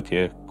family lived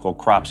here called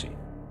Cropsey.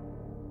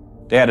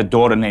 They had a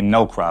daughter named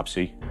Nell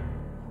Cropsey,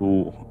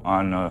 who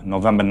on a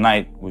November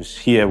night was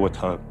here with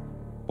her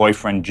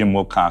boyfriend, Jim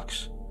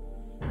Wilcox,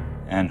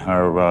 and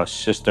her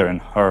sister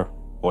and her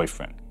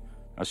boyfriend.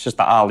 Her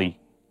sister, Ollie,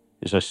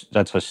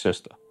 that's her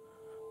sister,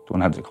 the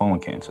one who had the colon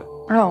cancer.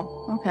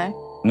 Oh, okay.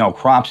 No,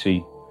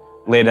 Cropsey,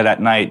 later that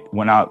night,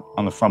 went out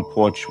on the front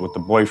porch with the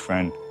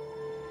boyfriend,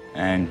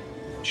 and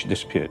she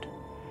disappeared.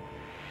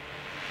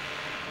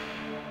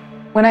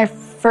 When I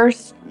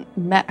first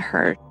met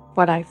her,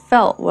 what I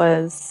felt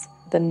was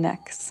the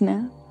neck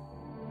snap.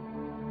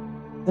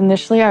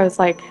 Initially, I was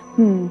like,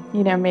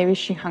 maybe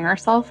she hung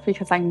herself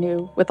because I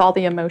knew with all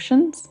the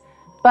emotions.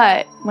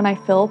 But when I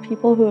feel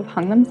people who have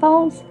hung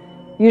themselves,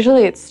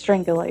 usually it's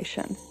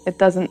strangulation. It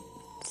doesn't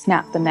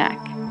snap the neck.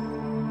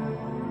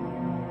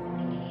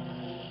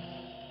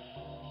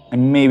 I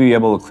may be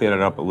able to clear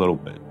that up a little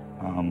bit.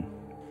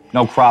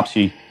 No,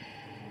 Cropsey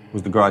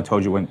was the girl I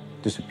told you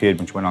disappeared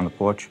when she went on the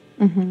porch.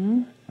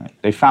 Mm-hmm.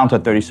 Right. They found her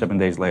 37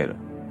 days later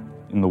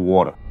in the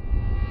water.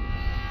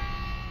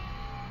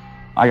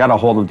 I got a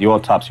hold of the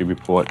autopsy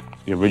report,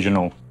 the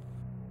original.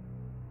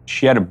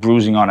 She had a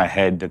bruising on her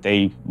head that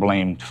they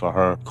blamed for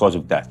her cause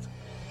of death.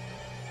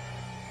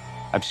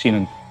 I've seen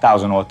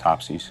 1,000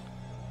 autopsies.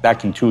 That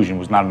contusion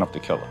was not enough to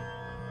kill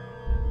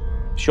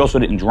her. She also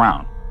didn't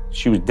drown.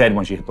 She was dead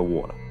when she hit the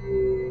water.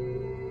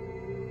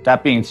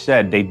 That being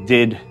said, they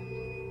did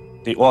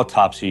the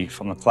autopsy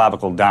from the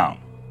clavicle down.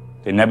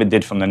 They never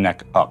did from the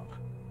neck up.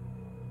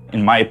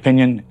 In my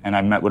opinion, and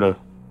I met with a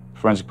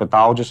forensic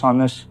pathologist on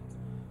this,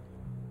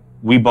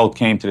 we both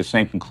came to the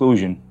same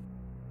conclusion.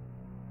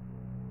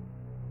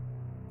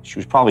 She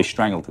was probably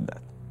strangled to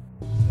death.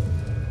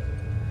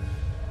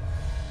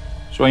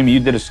 So, Amy, you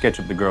did a sketch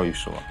of the girl you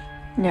saw.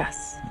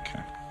 Yes. Okay.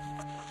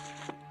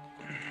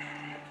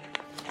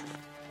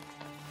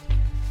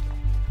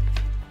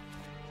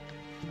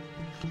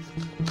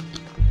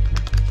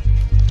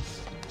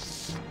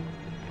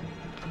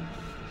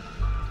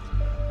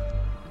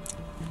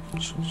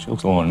 She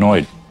looks a little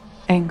annoyed.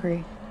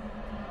 Angry.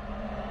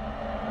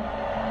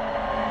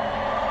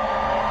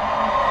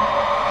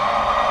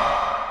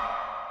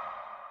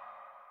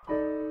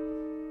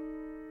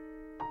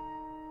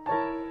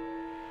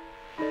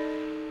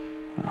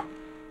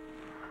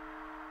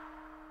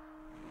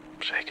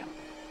 Shaking.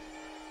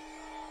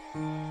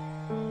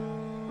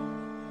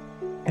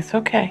 It's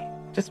okay.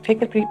 Just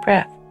take a deep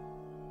breath.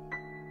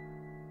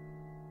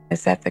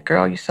 Is that the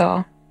girl you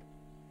saw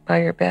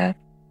by your bed?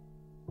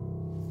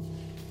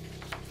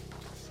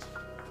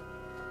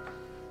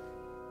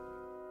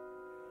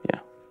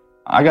 Yeah.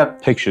 I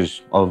got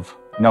pictures of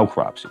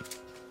necropsy.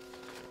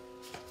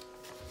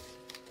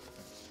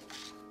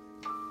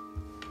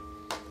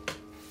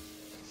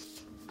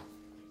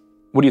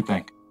 What do you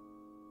think?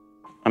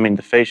 I mean,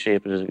 the face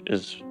shape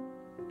is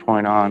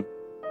point on.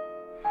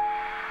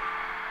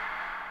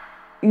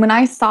 When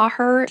I saw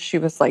her, she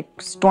was like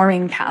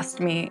storming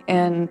past me,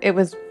 and it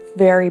was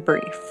very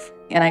brief.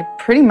 And I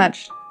pretty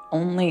much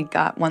only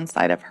got one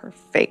side of her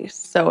face.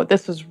 So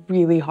this was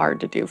really hard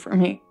to do for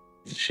me.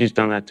 She's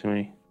done that to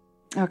me.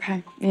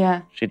 Okay,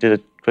 yeah. She did a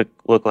quick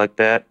look like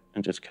that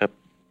and just kept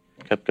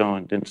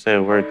going. Didn't say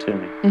a word to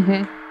me.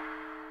 Mm-hmm.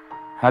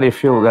 How do you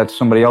feel that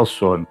somebody else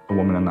saw a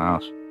woman in the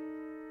house?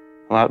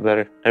 A lot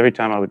better. Every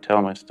time I would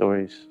tell my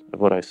stories of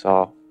what I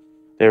saw,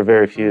 there were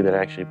very few that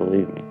actually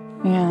believed me.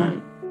 Yeah.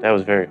 And that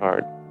was very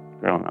hard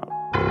growing up.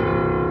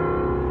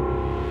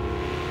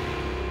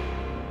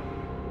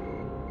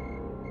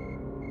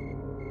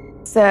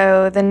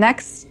 So the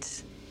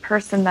next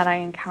person that I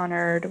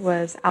encountered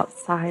was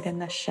outside in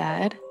the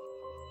shed.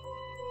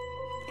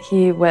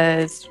 He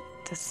was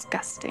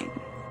disgusting.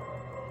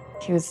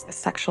 He was a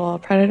sexual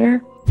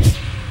predator.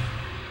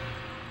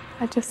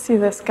 I just see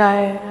this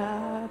guy,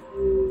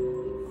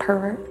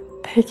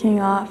 pervert, picking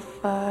off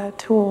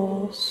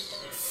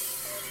tools.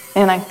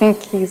 And I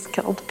think he's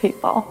killed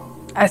people.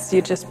 I see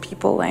just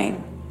people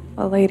laying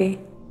a lady.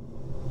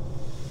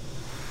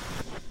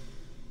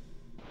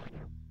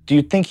 Do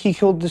you think he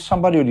killed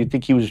somebody, or do you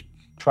think he was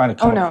trying to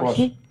come across? Oh, no,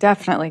 he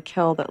definitely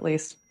killed at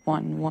least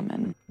one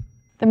woman.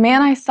 The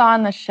man I saw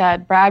in the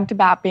shed bragged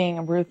about being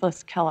a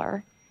ruthless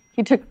killer.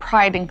 He took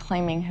pride in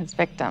claiming his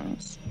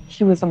victims.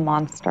 He was a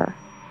monster.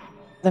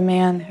 The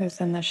man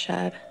who's in the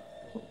shed,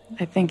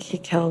 I think he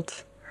killed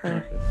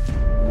her.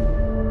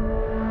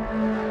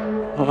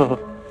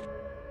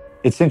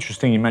 It's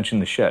interesting you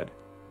mentioned the shed.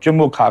 Jim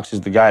Wilcox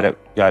is the guy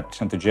that got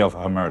sent to jail for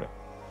her murder.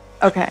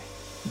 Okay.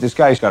 This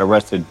guy got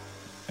arrested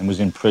and was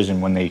in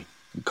prison when they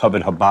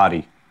covered her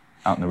body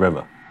out in the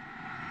river.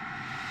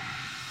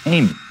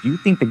 Amy, do you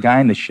think the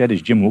guy in the shed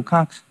is Jim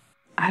Wilcox?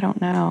 I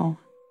don't know.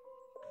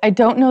 I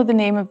don't know the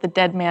name of the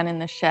dead man in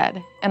the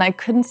shed, and I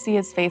couldn't see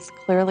his face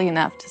clearly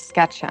enough to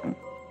sketch him.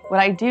 What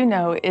I do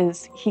know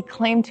is he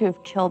claimed to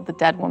have killed the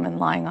dead woman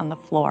lying on the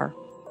floor.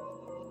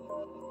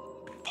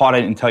 Part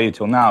I didn't tell you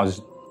till now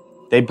is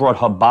they brought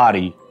her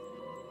body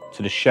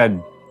to the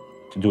shed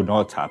to do an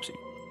autopsy.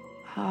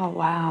 Oh,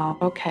 wow.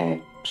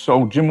 Okay.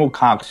 So Jim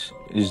Wilcox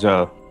is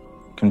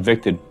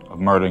convicted of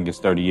murder and gets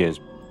 30 years.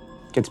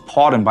 Gets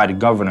pardoned by the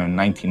governor in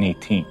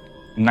 1918.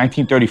 In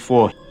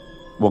 1934,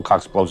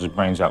 Wilcox blows his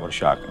brains out with a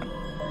shotgun.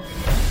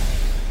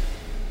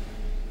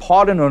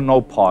 Pardon or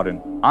no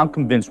pardon, I'm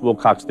convinced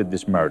Wilcox did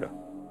this murder.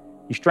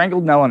 He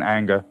strangled Nell in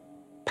anger,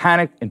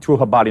 panicked, and threw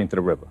her body into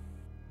the river.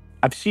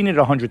 I've seen it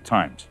 100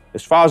 times.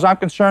 As far as I'm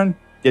concerned,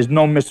 there's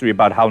no mystery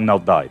about how Nell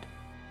died.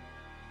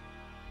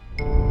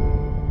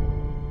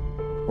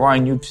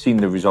 Ryan, you've seen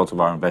the results of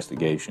our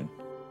investigation.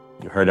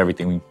 You heard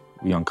everything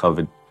we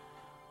uncovered.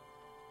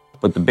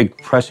 But the big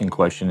pressing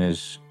question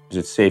is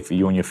it safe for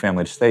you and your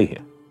family to stay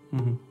here?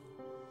 Mm-hmm.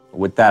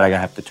 With that, I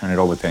have to turn it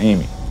over to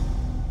Amy.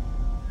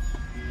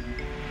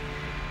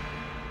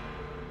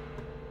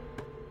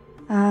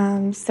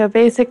 So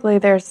basically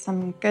there's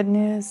some good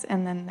news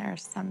and then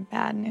there's some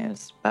bad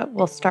news, but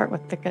we'll start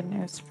with the good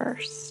news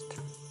first.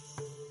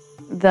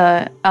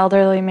 The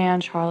elderly man,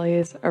 Charlie,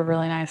 is a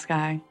really nice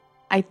guy.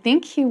 I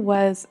think he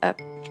was a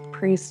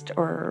priest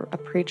or a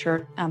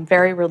preacher,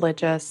 very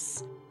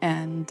religious,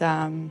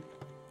 and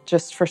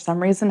just for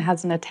some reason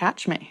has an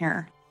attachment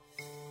here.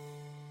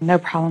 No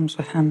problems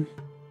with him.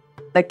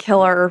 The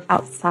killer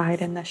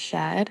outside in the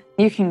shed,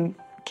 you can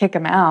kick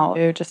him out.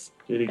 You just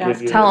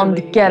tell him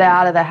to get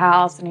out of the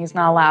house and he's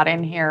not allowed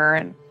in here.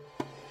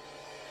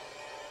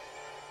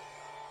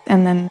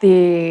 And then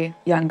the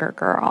younger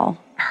girl,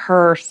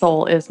 her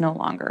soul is no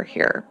longer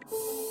here.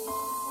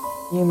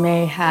 You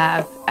may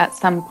have at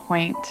some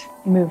point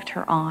moved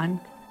her on,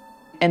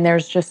 and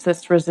there's just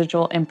this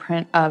residual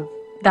imprint of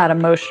that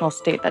emotional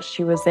state that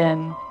she was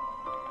in.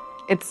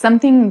 It's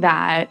something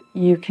that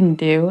you can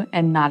do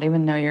and not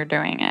even know you're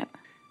doing it.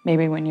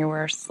 maybe when you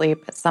were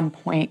asleep at some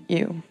point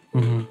you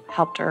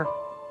helped her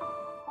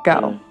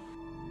go.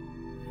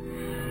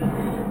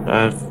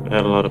 I've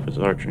had a lot of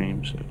bizarre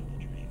dreams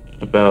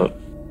about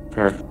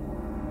her.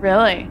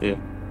 Really? Yeah.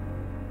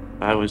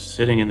 I was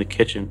sitting in the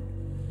kitchen,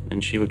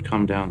 and she would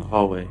come down the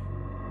hallway,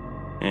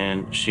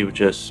 and she would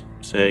just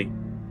say,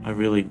 I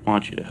really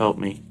want you to help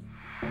me.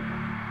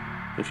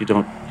 If you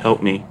don't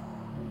help me,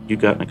 you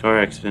got in a car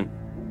accident,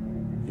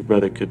 your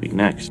brother could be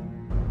next.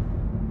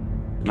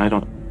 And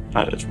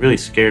it really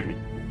scared me,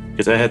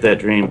 because I had that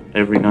dream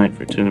every night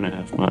for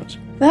 2.5 months.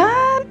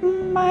 That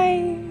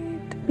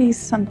might be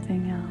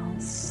something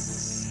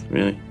else.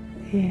 Really?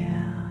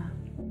 Yeah.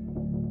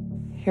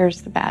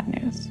 Here's the bad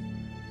news.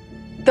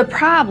 The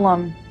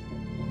problem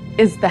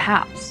is the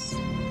house.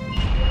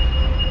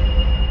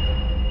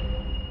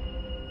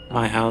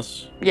 My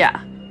house?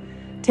 Yeah.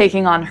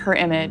 Taking on her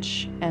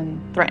image and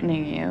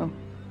threatening you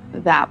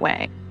that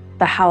way.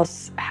 The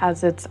house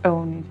has its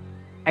own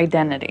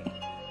identity.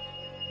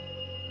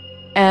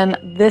 And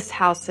this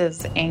house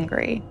is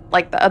angry.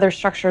 Like the other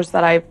structures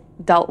that I've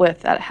dealt with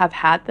that have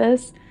had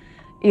this,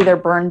 either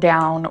burned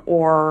down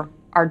or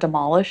are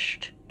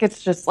demolished.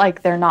 It's just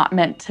like they're not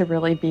meant to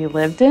really be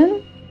lived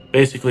in.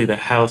 Basically, the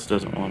house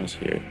doesn't want us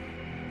here.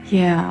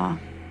 Yeah.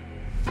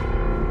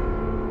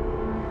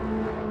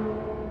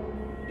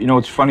 You know,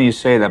 it's funny you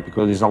say that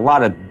because there's a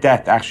lot of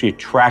death actually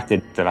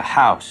attracted to the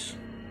house.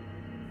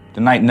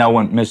 The night Nell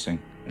went missing,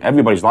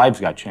 everybody's lives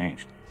got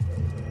changed.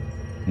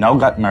 Nell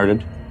got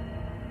murdered.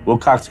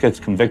 Wilcox gets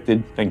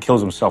convicted, then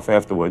kills himself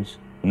afterwards.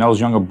 Nell's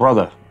younger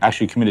brother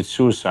actually committed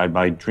suicide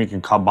by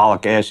drinking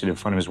carbolic acid in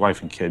front of his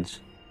wife and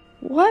kids.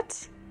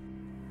 What?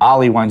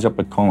 Ollie winds up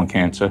with colon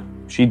cancer.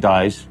 She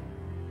dies.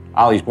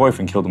 Ollie's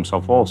boyfriend killed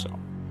himself also.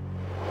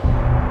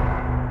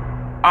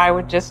 I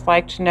would just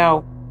like to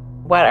know,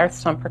 what are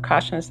some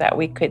precautions that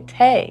we could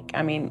take?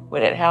 I mean,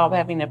 would it help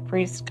having a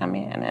priest come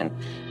in and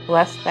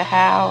bless the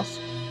house?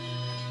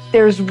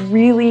 There's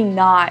really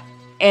not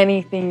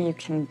anything you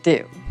can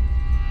do.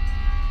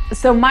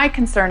 So my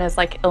concern is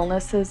like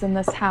illnesses in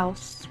this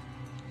house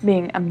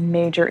being a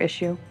major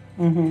issue.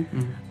 You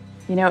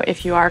know,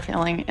 if you are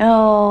feeling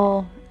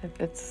ill, if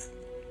it's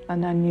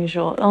an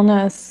unusual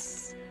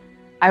illness,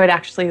 I would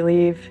actually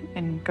leave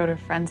and go to a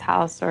friend's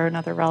house or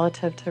another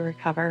relative to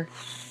recover.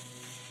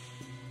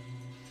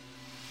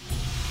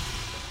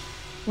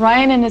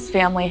 Ryan and his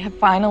family have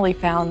finally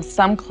found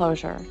some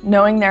closure,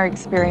 knowing their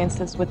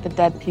experiences with the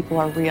dead people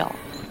are real.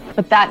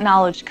 But that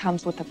knowledge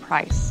comes with a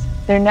price.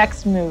 Their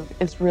next move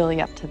is really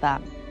up to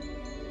them.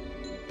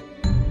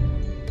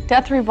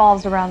 Death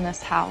revolves around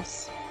this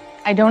house.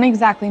 I don't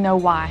exactly know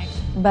why,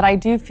 but I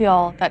do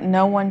feel that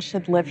no one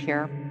should live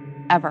here,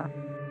 ever.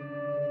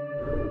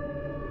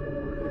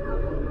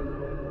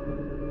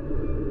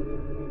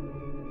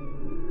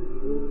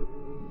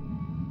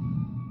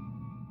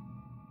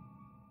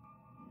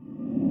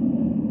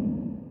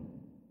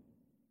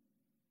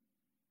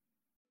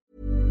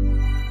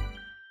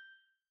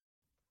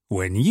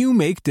 When you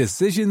make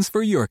decisions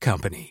for your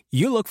company,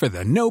 you look for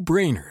the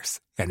no-brainers.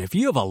 And if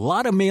you have a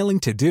lot of mailing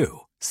to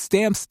do,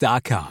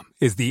 Stamps.com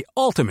is the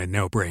ultimate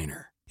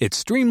no-brainer. It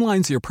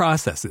streamlines your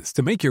processes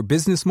to make your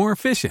business more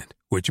efficient,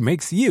 which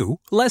makes you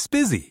less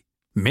busy.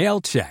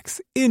 Mail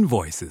checks,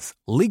 invoices,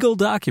 legal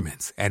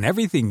documents, and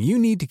everything you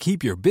need to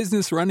keep your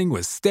business running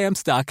with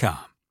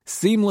Stamps.com.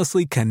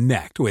 Seamlessly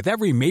connect with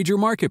every major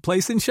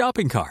marketplace and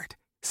shopping cart.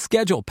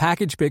 Schedule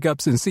package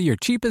pickups and see your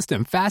cheapest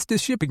and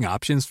fastest shipping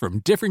options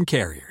from different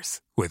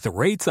carriers, with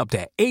rates up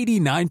to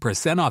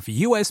 89% off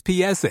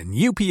USPS and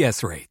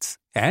UPS rates.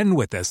 And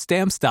with the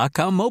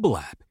Stamps.com mobile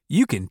app,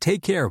 you can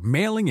take care of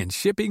mailing and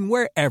shipping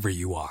wherever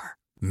you are.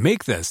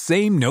 Make the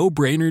same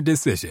no-brainer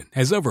decision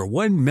as over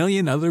 1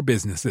 million other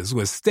businesses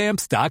with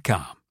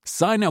Stamps.com.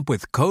 Sign up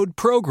with code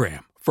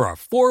PROGRAM for a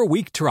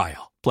 4-week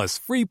trial, plus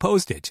free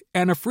postage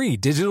and a free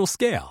digital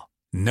scale.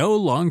 No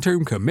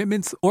long-term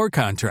commitments or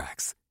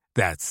contracts.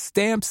 That's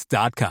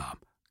Stamps.com.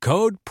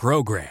 Code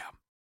PROGRAM.